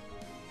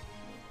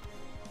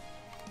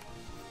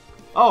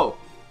 Oh,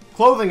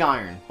 clothing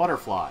iron,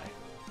 butterfly.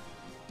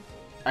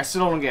 I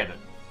still don't get it.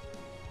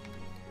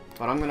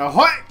 But I'm gonna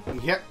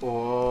hit.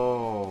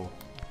 Oh.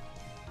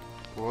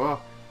 Whoa.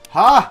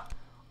 Ha!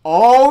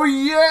 Oh,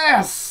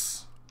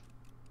 yes!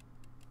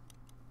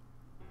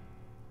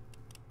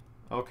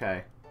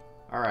 Okay.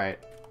 Alright.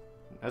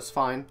 That's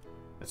fine.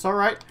 It's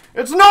alright.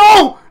 It's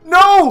no!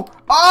 No!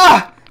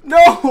 Ah!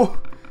 No!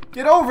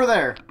 Get over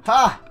there!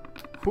 Ha!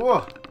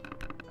 Whoa.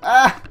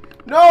 Ah!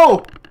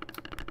 No!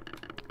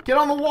 Get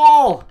on the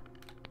wall!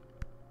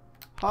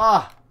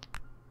 Ha!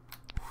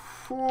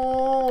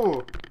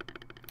 Whoa.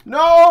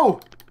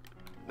 No!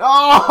 No!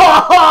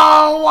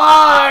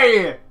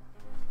 Why?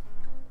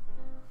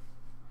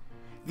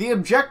 The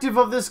objective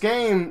of this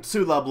game,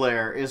 Sula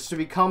Blair, is to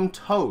become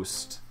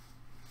toast.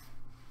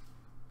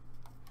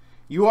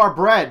 You are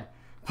bread,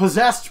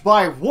 possessed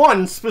by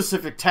one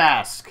specific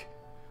task.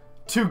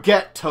 To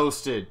get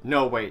toasted.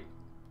 No, wait.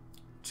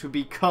 To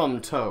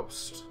become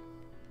toast.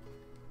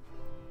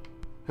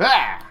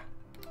 Ah!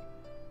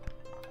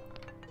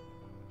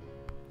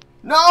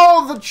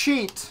 No, the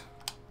cheat!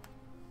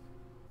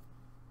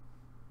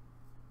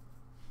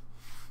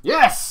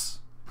 Yes!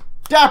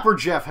 Dapper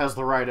Jeff has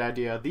the right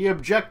idea. The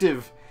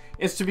objective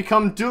is to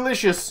become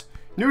delicious,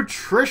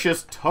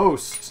 nutritious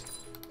toast.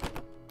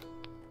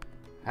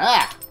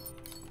 Ha!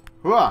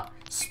 Hua!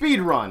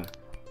 Speed run.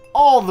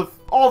 All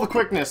the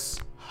quickness.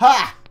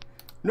 Ha!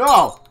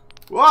 No!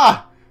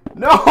 Ah!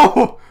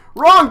 No!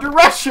 Wrong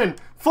direction!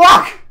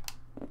 Fuck!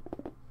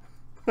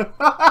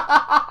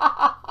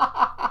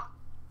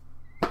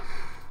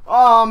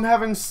 Oh, I'm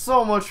having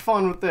so much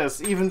fun with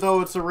this, even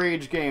though it's a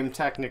rage game,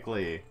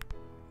 technically.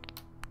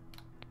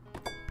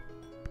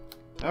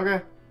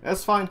 Okay,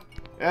 that's fine.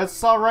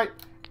 It's alright.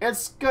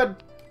 It's good.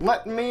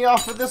 Let me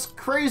off of this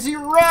crazy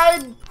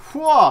ride!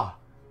 Whoa!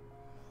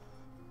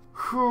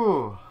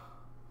 Whew.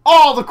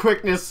 All the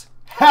quickness,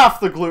 half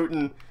the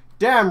gluten.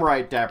 Damn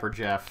right, Dapper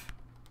Jeff.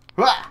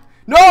 Ah!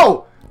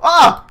 No!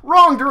 Ah!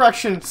 Wrong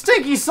direction!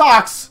 Stinky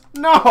socks!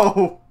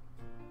 No!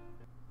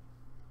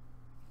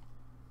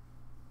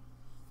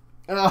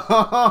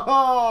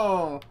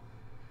 Oh!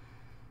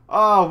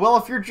 Well,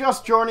 if you're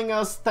just joining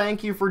us,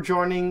 thank you for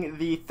joining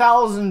the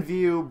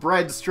 1,000-view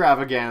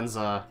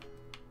Breadstravaganza.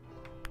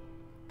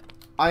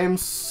 I am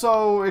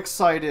so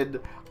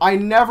excited. I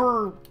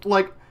never,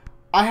 like,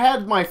 I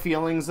had my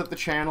feelings that the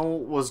channel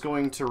was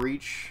going to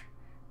reach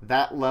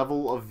that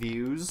level of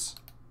views,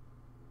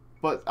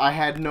 but I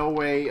had no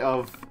way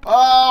of...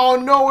 Oh,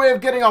 no way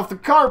of getting off the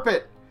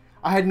carpet!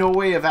 I had no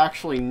way of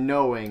actually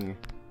knowing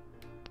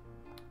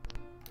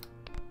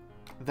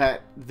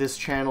that this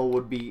channel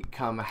would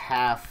become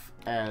half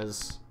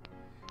as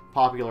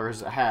popular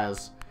as it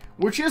has.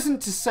 Which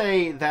isn't to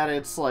say that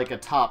it's like a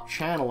top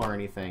channel or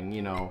anything,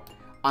 you know.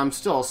 I'm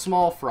still a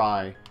small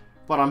fry,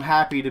 but I'm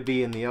happy to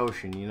be in the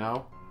ocean, you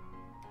know?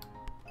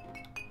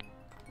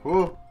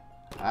 Ooh.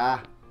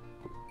 Ah.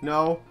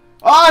 No.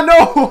 Ah,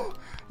 no!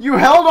 You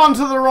held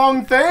onto the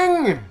wrong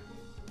thing!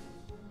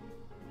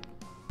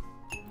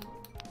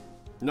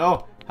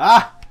 No.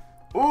 Ah!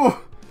 Ooh!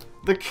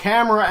 The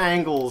camera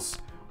angles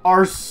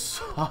are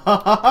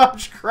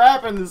such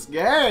crap in this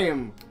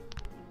game!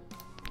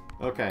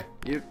 Okay.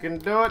 You can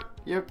do it.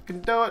 You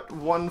can do it.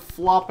 One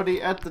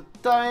floppity at the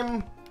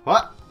time.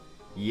 What?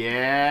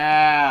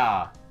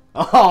 Yeah!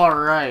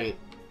 Alright.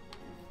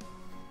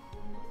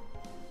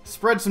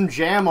 Spread some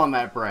jam on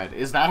that bread.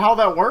 Is that how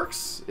that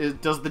works?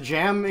 Does the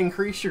jam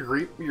increase your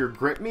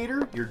grip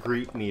meter? Your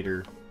grip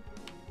meter.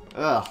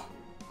 Ugh.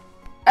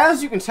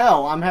 As you can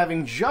tell, I'm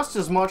having just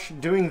as much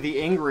doing the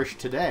English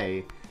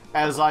today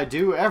as I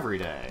do every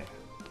day.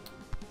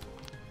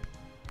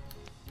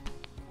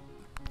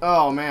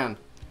 Oh man.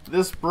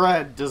 This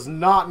bread does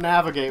not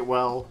navigate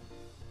well.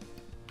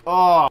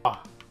 Oh.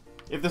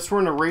 If this were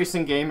in a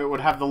racing game, it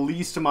would have the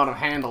least amount of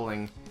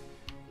handling.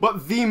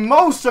 But the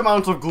most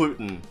amount of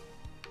gluten.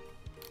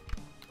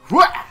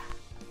 Wha!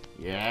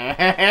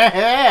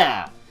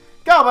 Yeah!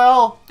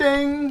 Cowbell!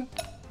 Ding!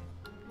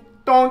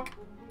 Donk!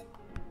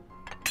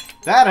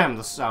 That am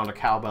the sound a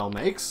cowbell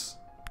makes.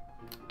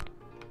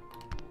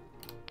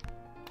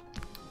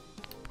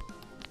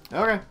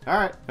 Okay,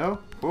 alright. No.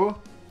 Ooh.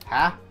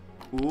 Ha.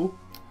 Ooh.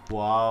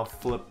 Wow.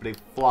 Flippity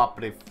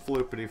floppity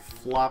floopity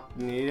flop.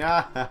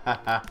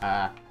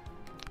 Yeah.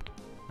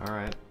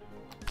 Alright.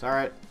 It's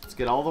alright. Let's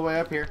get all the way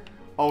up here.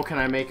 Oh, can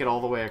I make it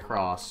all the way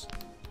across?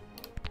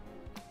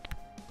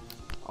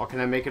 Oh, can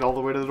I make it all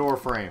the way to the door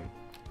frame?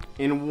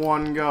 In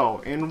one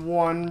go. In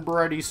one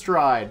bready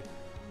stride.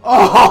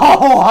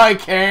 Oh, I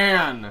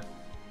can!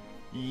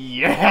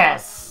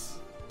 Yes!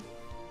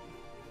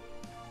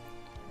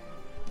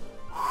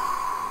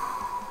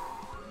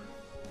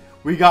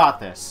 We got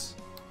this.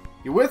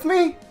 You with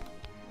me?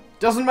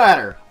 Doesn't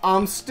matter.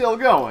 I'm still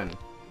going.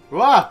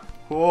 Ah!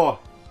 Oh!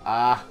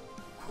 Ah!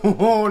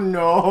 Oh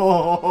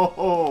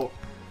no!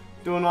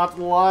 Do not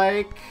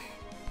like.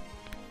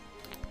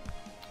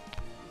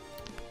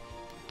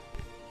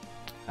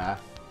 Ah.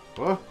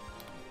 Whoa.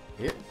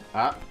 Yeah.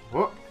 Ah.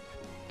 Whoa.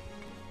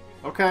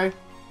 Okay.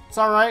 It's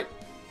alright.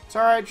 It's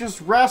alright.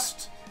 Just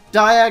rest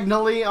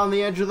diagonally on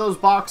the edge of those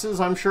boxes.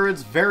 I'm sure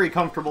it's very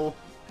comfortable.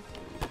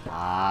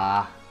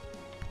 Ah.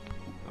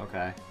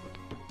 Okay.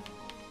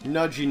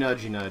 Nudgy,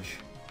 nudgy, nudge.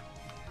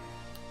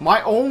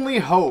 My only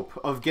hope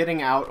of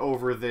getting out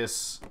over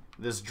this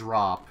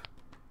drop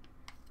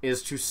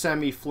is to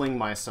semi-fling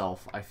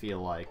myself, I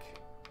feel like.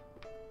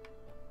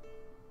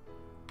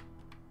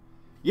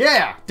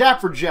 Yeah!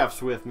 Dapper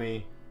Jeff's with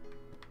me.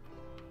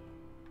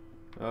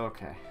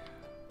 Okay.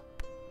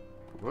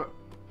 What?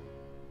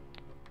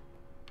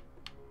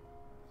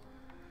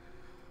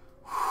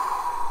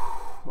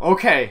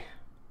 Okay.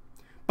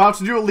 About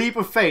to do a leap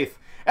of faith.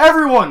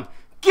 Everyone,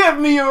 give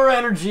me your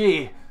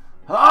energy!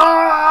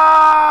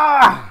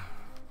 Ah!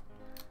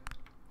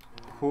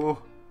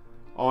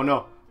 Oh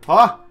no.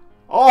 Huh?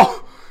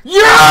 Oh!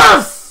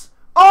 Yes!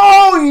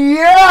 Oh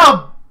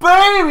yeah!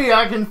 Baby!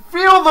 I can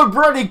feel the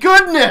bready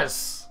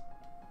goodness!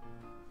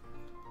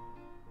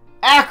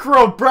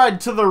 Acro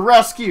bread to the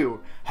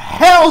rescue!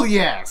 Hell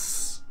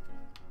yes!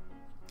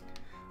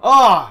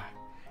 Ah!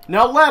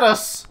 Now let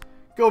us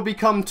go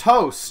become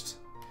toast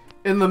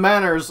in the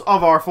manners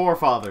of our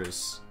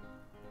forefathers.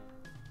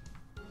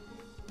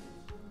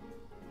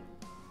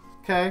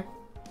 Okay.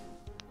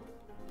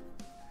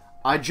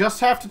 I just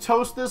have to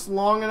toast this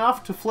long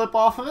enough to flip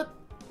off of it,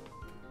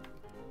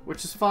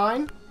 which is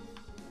fine.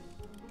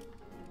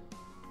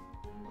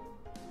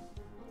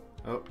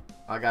 Oh,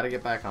 I gotta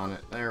get back on it.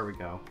 There we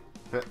go.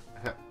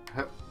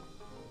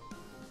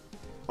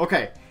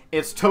 Okay,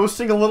 it's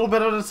toasting a little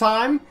bit at a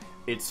time.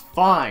 It's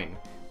fine.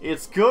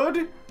 It's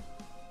good.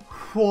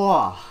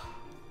 Whoa.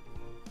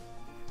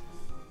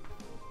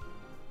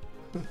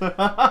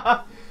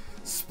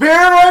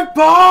 Spirit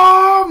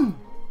bomb!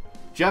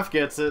 Jeff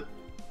gets it.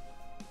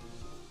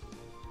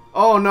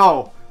 Oh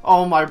no.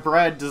 Oh, my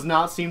bread does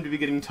not seem to be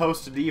getting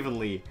toasted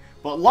evenly.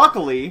 But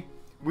luckily,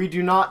 we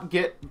do not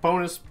get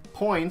bonus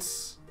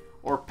points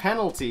or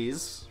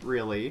penalties,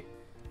 really,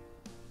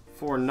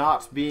 for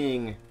not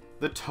being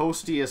the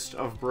toastiest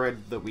of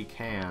bread that we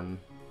can.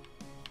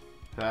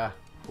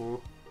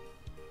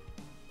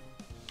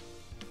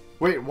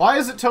 Wait, why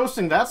is it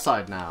toasting that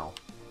side now?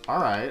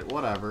 Alright,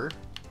 whatever.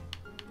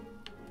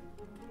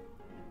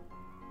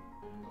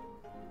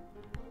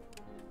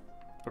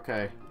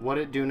 Okay,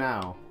 what'd it do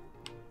now?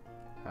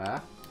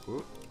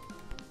 Whoop.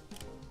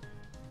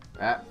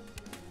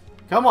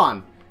 Come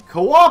on!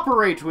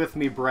 Cooperate with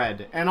me,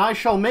 bread, and I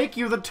shall make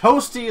you the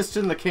toastiest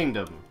in the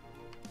kingdom.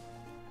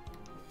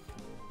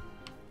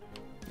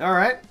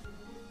 Alright.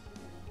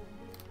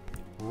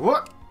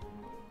 What?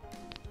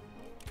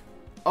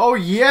 Oh,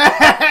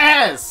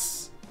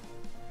 yes!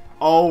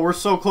 Oh, we're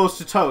so close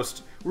to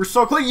toast. We're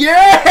so close.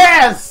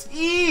 Yes!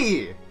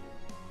 E!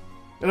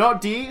 No,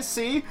 D,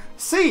 C,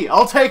 C!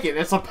 I'll take it.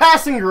 It's a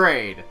passing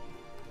grade.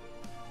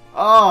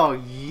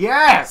 Oh,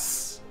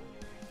 yes!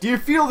 Do you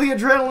feel the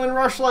adrenaline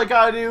rush like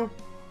I do?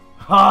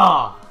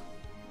 Ha!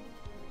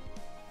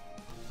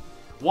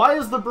 Why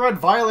is the bread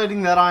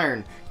violating that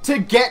iron? To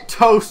get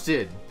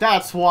toasted!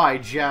 That's why,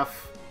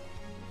 Jeff.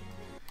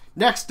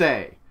 Next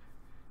day.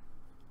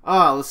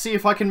 Let's see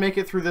if I can make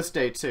it through this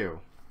day, too.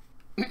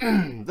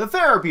 The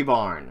therapy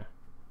barn.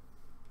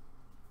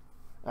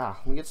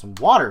 Let me get some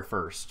water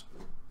first.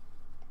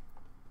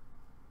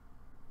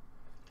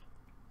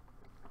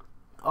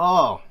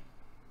 Oh.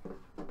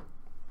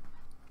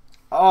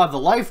 Oh, the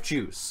life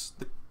juice.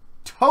 The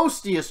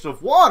toastiest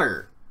of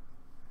water.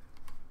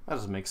 That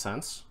doesn't make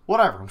sense.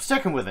 Whatever, I'm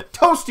sticking with it.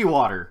 Toasty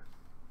water.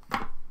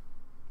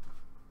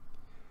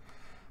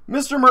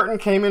 Mr. Merton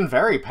came in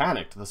very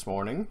panicked this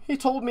morning. He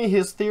told me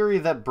his theory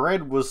that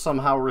bread was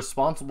somehow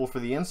responsible for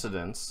the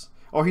incidents.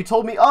 Or he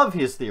told me of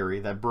his theory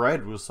that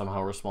bread was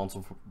somehow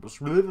responsible for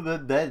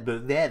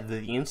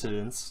the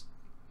incidents.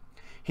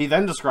 He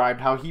then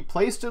described how he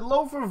placed a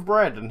loaf of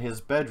bread in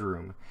his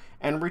bedroom,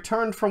 and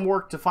returned from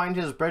work to find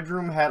his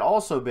bedroom had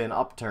also been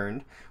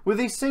upturned, with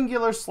a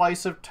singular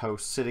slice of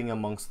toast sitting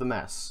amongst the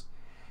mess.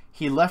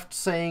 He left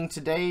saying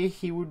today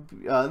would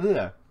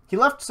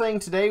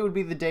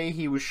be the day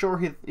he was sure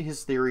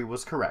his theory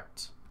was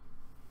correct.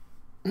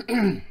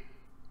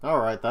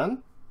 Alright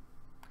then.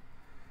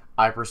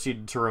 I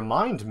proceeded to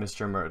remind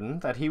Mr. Merton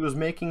that he was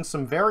making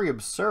some very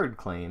absurd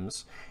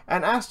claims,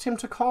 and asked him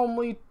to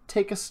calmly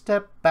take a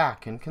step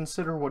back and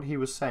consider what he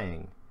was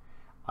saying.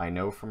 I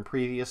know from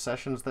previous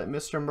sessions that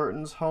Mr.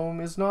 Merton's home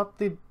is not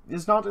in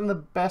the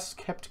best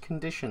kept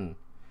condition.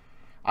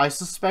 I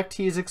suspect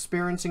he is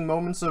experiencing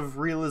moments of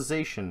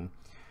realization.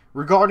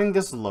 Regarding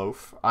this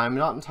loaf, I'm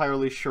not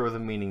entirely sure the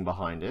meaning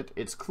behind it.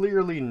 It's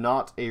clearly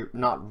not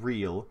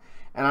real,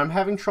 and I'm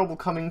having trouble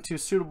coming to a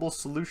suitable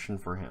solution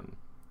for him.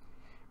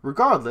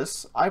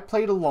 Regardless, I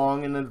played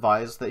along and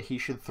advised that he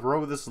should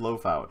throw this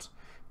loaf out,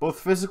 both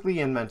physically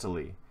and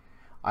mentally.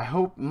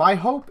 My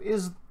hope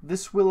is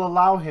this will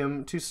allow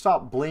him to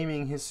stop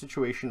blaming his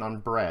situation on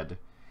bread,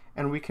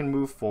 and we can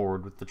move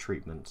forward with the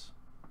treatment.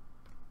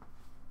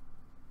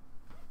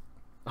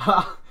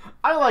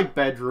 I like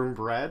bedroom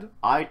bread.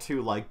 I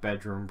too like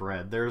bedroom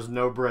bread. There is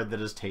no bread that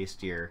is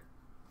tastier.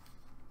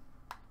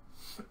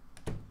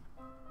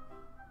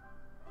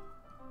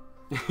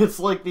 It's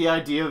like the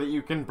idea that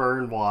you can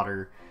burn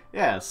water.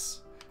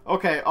 Yes.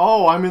 Okay,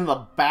 oh, I'm in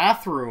the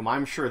bathroom.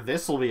 I'm sure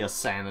this will be a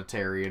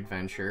sanitary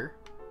adventure.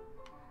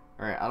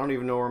 Alright, I don't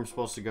even know where I'm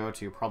supposed to go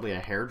to. Probably a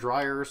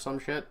hairdryer or some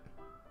shit.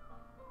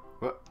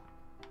 What?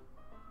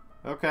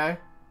 Okay.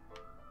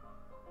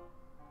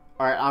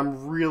 Alright,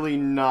 I'm really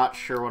not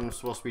sure what I'm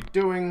supposed to be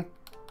doing.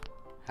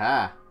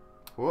 Ha.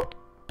 Whoop.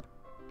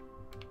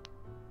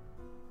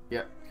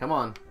 Yep, come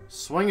on.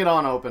 Swing it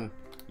on open.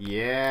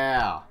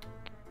 Yeah.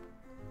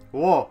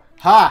 Whoa.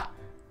 Ha!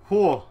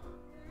 Whoa.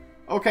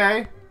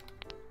 Okay.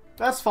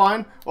 That's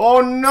fine.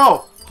 Oh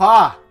no!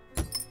 Ha!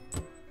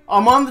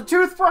 I'm on the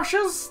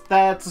toothbrushes.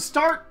 That's a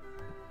start.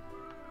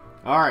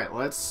 Alright,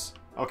 let's...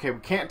 Okay, we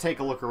can't take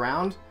a look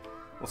around.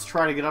 Let's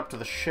try to get up to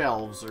the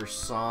shelves or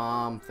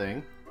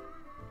something.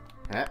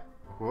 Ha.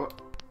 Whoa.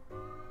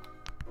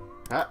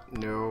 Ha.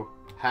 No.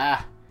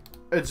 Ha.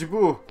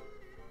 Ajiboo.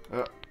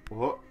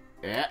 Whoa.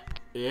 Yeah.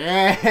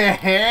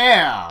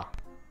 Yeah!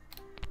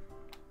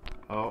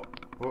 Oh.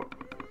 Whoa.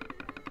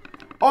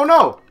 Oh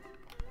no!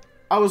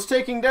 I was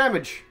taking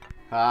damage.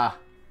 Ah.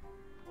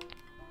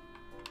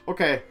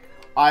 Okay.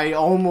 I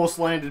almost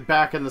landed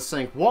back in the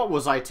sink. What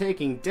was I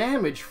taking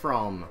damage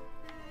from?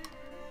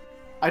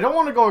 I don't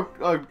want to go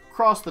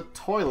across the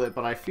toilet,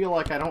 but I feel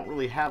like I don't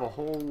really have a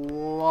whole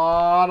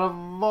lot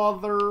of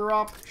other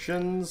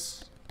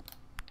options.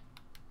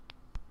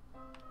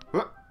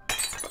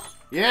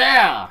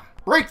 Yeah!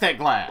 Break that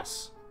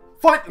glass!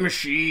 Fight the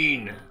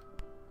machine!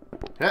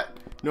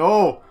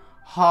 No!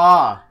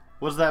 Ha!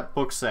 What does that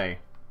book say?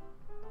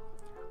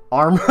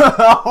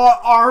 Armageddon.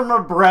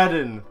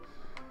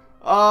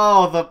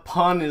 Oh, the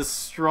pun is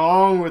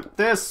strong with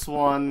this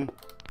one.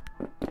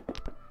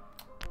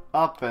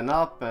 Up and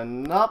up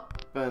and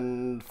up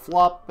and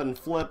flop and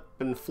flip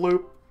and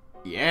floop.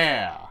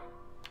 Yeah.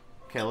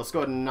 Okay, let's go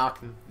ahead and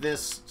knock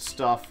this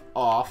stuff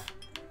off.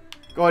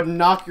 Go ahead and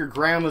knock your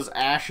grandma's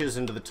ashes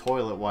into the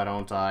toilet, why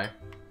don't I?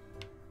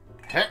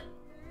 Hit.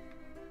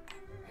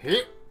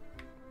 Hit.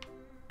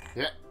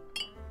 Hit.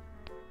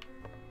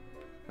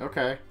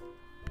 Okay.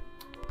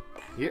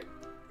 Hit.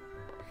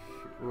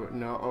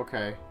 No,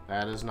 okay.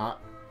 That is not...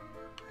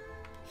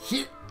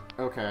 Hit.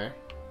 Okay.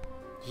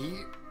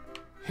 Hit.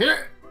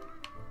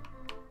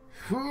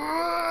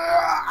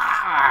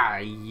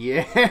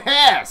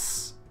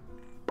 Yes!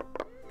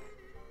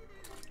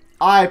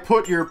 I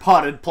put your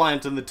potted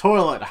plant in the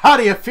toilet. How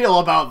do you feel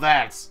about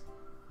that?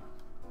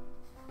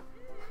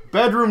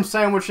 Bedroom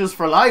sandwiches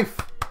for life.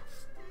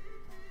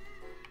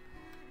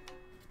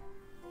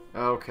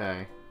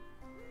 Okay.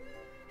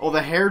 Oh,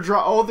 the hair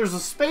dry. Oh, there's a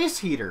space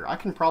heater. I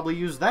can probably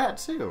use that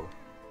too.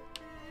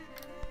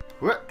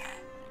 What?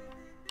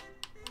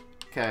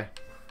 Okay.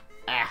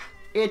 Ah,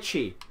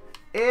 itchy.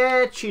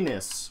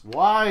 Itchiness.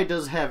 Why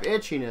does it have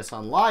itchiness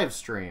on live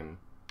stream?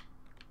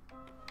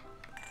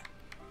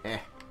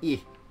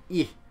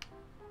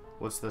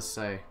 What's this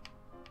say?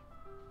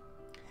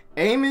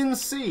 Aim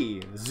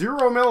C,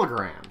 0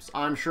 milligrams.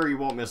 I'm sure you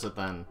won't miss it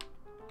then.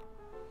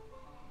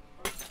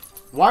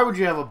 Why would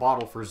you have a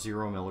bottle for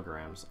 0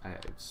 milligrams?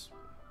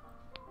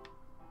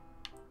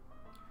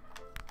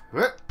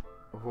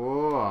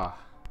 Whoa.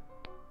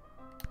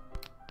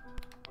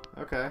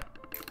 Okay.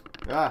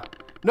 Ah.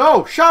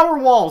 No! Shower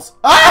walls!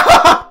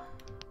 Ah!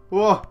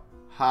 Whoa.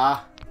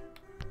 Ha.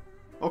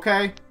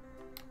 Okay.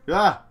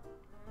 Ah.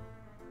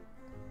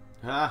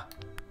 Ha.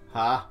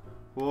 Ha.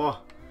 Whoa.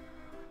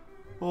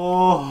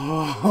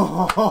 Oh.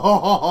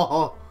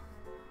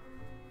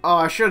 Oh,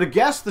 I should have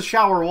guessed the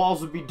shower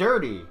walls would be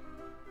dirty.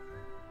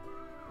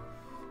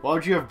 Why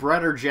would you have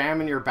bread or jam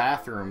in your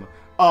bathroom?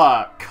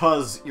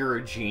 'Cause you're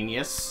a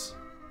genius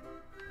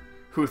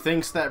who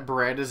thinks that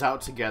bread is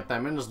out to get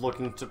them and is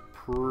looking to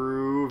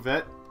prove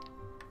it.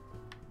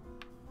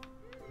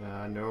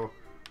 No.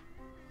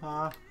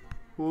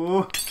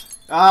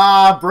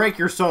 Break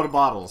your soda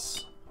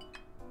bottles.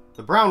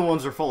 The brown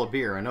ones are full of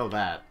beer, I know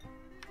that.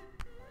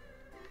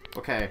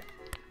 Okay.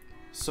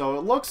 So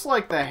it looks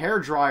like the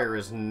hairdryer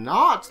is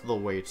not the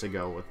way to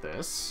go with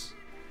this,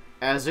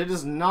 as it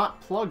is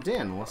not plugged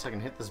in. Unless I can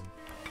hit this.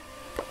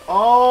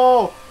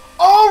 Oh!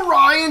 Oh,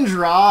 Ryan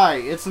Dry!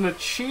 It's an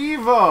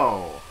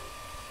Achievo!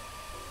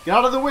 Get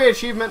out of the way,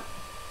 achievement!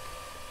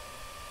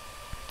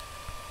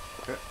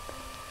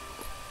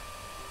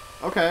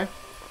 Okay.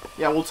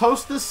 Yeah, we'll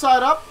toast this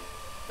side up,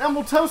 and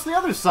we'll toast the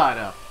other side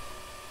up.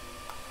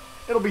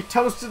 It'll be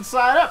toasted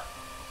side up.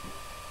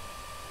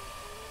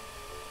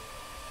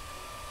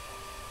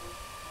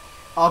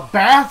 A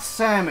bath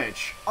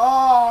sandwich!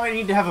 Oh, I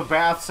need to have a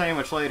bath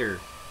sandwich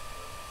later.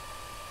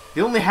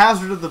 The only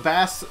hazard of the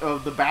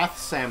bath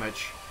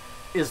sandwich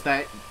is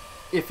that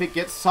if it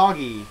gets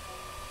soggy,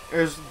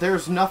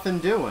 there's nothing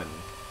doing.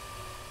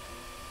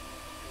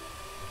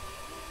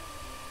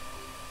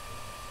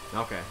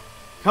 Okay.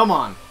 Come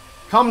on.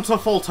 Come to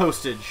full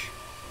toastage.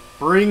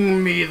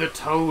 Bring me the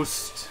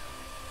toast.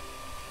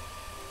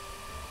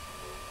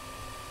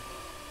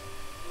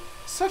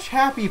 Such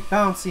happy,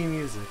 bouncy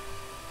music.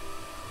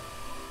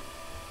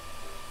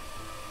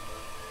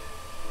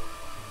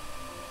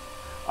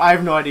 I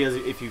have no idea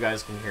if you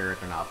guys can hear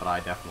it or not, but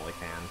I definitely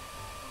can.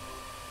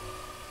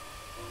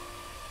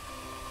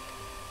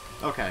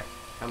 Okay,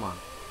 come on.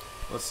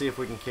 Let's see if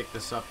we can kick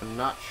this up a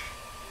notch.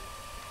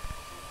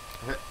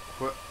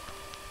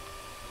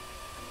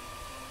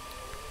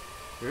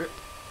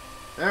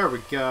 There we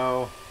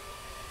go.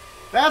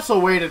 That's a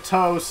way to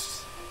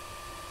toast.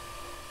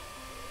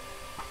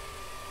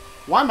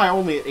 Why am I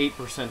only at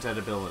 8%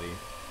 edibility?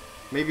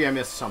 Maybe I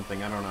missed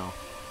something, I don't know.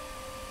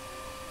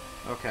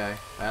 Okay,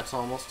 that's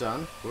almost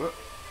done.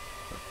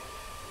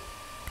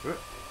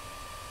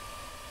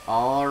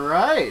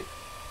 Alright!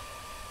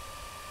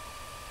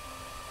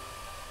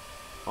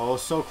 Oh,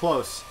 so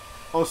close.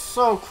 Oh,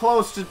 so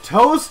close to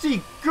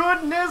toasty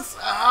goodness!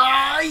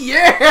 Ah,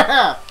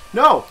 yeah!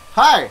 No!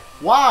 Hi!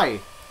 Why?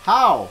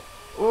 How?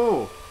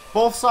 Ooh.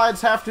 Both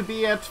sides have to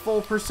be at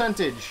full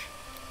percentage.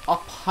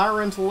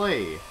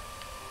 Apparently.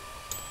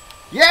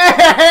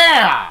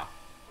 Yeah!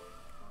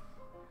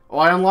 Oh,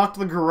 I unlocked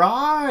the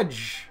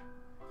garage!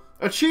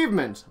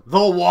 Achievement!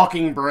 The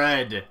Walking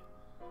Bread!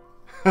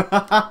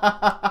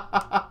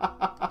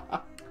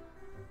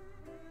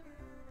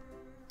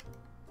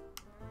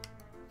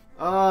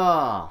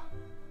 Ah.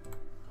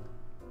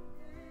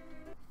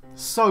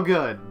 So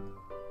good.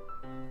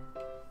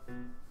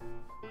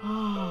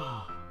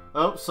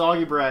 Oh,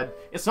 soggy bread.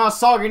 It's not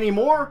soggy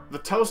anymore! The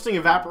toasting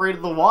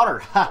evaporated the water.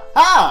 Ha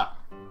ha!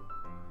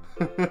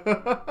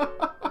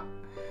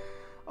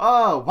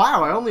 Oh,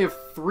 wow, I only have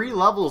 3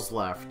 levels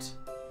left.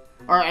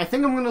 Alright, I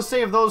think I'm going to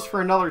save those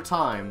for another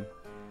time.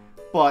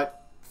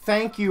 But,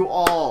 thank you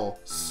all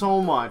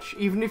so much.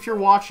 Even if you're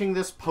watching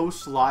this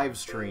post-live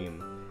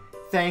stream,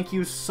 thank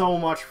you so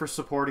much for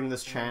supporting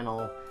this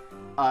channel.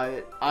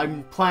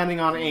 I'm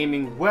planning on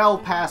aiming well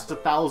past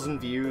 1,000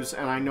 views,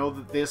 and I know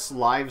that this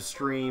live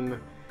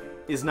stream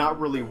is not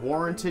really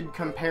warranted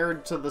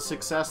compared to the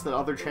success that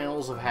other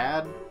channels have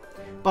had.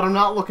 But I'm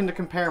not looking to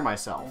compare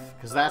myself,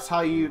 because that's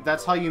how you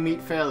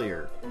meet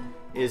failure,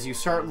 is you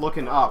start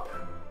looking up.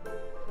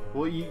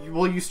 Well,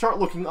 you start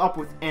looking up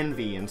with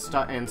envy and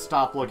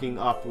stop looking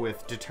up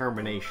with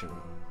determination.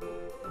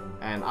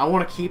 And I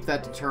want to keep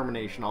that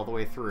determination all the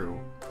way through.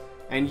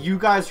 And you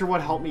guys are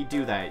what helped me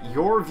do that.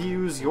 Your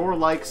views, your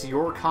likes,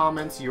 your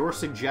comments, your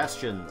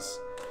suggestions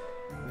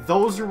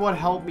those are what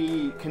help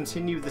me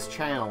continue this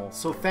channel.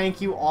 So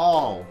thank you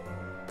all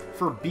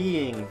for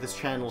being this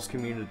channel's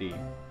community.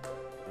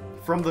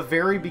 From the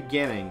very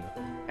beginning,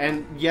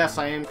 and yes,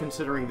 I am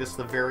considering this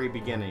the very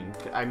beginning.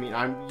 I mean,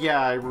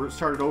 I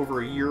started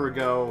over a year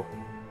ago,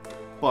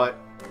 but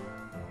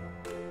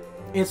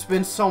it's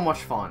been so much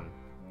fun.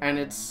 And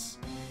it's,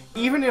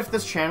 even if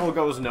this channel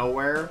goes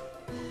nowhere,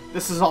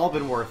 this has all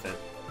been worth it.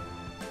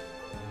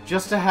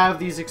 Just to have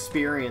these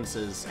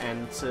experiences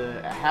and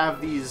to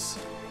have these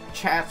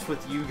chats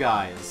with you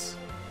guys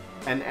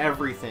and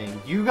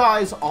everything. You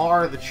guys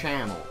are the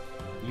channel.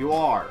 You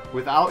are.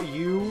 Without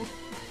you,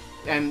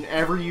 and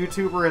every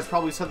YouTuber has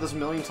probably said this a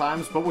million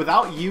times, but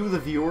without you, the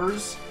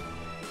viewers,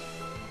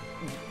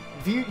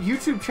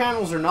 YouTube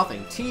channels are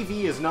nothing.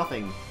 TV is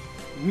nothing.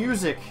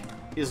 Music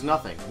is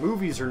nothing.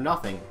 Movies are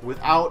nothing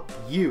without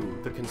you,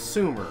 the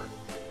consumer,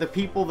 the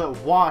people that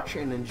watch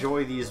and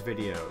enjoy these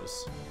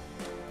videos.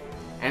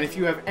 And if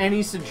you have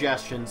any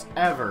suggestions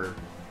ever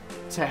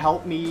to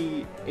help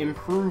me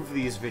improve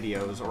these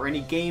videos, or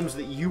any games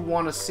that you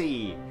want to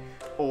see,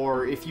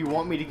 or if you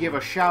want me to give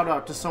a shout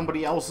out to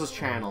somebody else's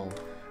channel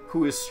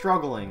who is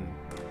struggling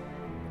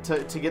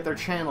to get their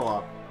channel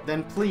up,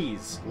 then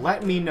please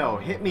let me know,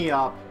 hit me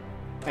up,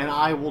 and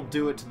I will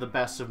do it to the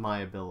best of my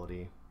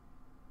ability.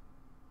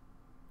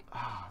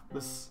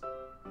 This...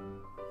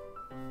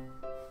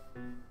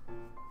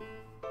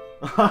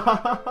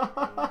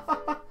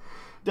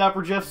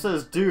 Dapper Jeff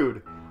says,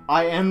 dude,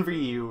 I envy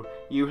you.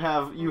 You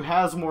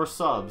has more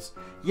subs.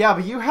 Yeah,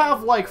 but you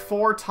have like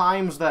 4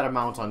 times that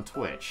amount on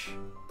Twitch.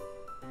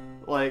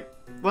 Like,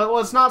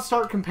 let's not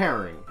start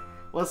comparing.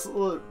 Let's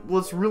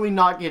really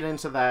not get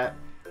into that.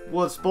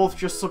 Let's both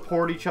just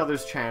support each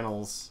other's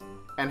channels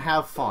and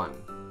have fun.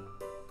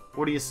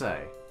 What do you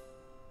say?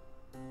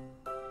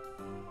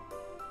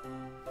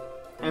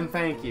 And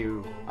thank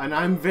you. And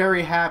I'm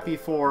very happy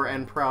for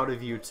and proud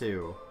of you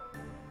too.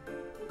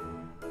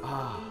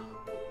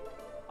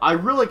 I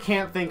really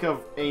can't think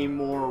of a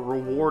more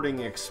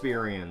rewarding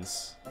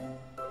experience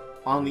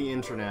on the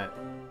internet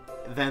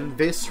than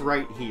this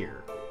right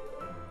here.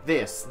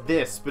 This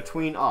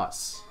between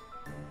us.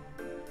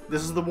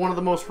 This is one of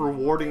the most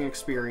rewarding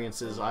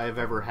experiences I have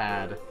ever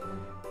had,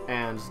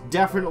 and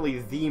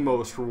definitely the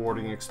most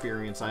rewarding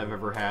experience I've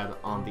ever had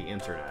on the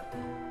internet.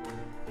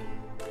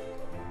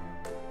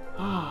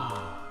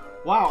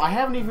 Wow, I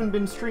haven't even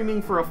been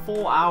streaming for a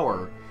full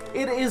hour.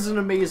 It is an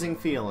amazing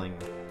feeling.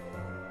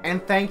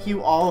 And thank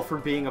you all for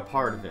being a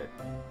part of it.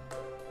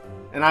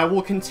 And I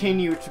will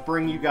continue to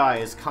bring you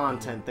guys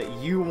content that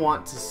you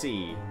want to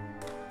see.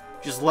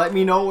 Just let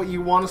me know what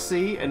you want to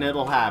see, and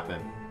it'll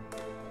happen.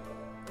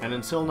 And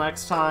until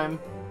next time,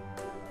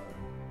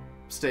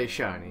 stay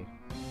shiny.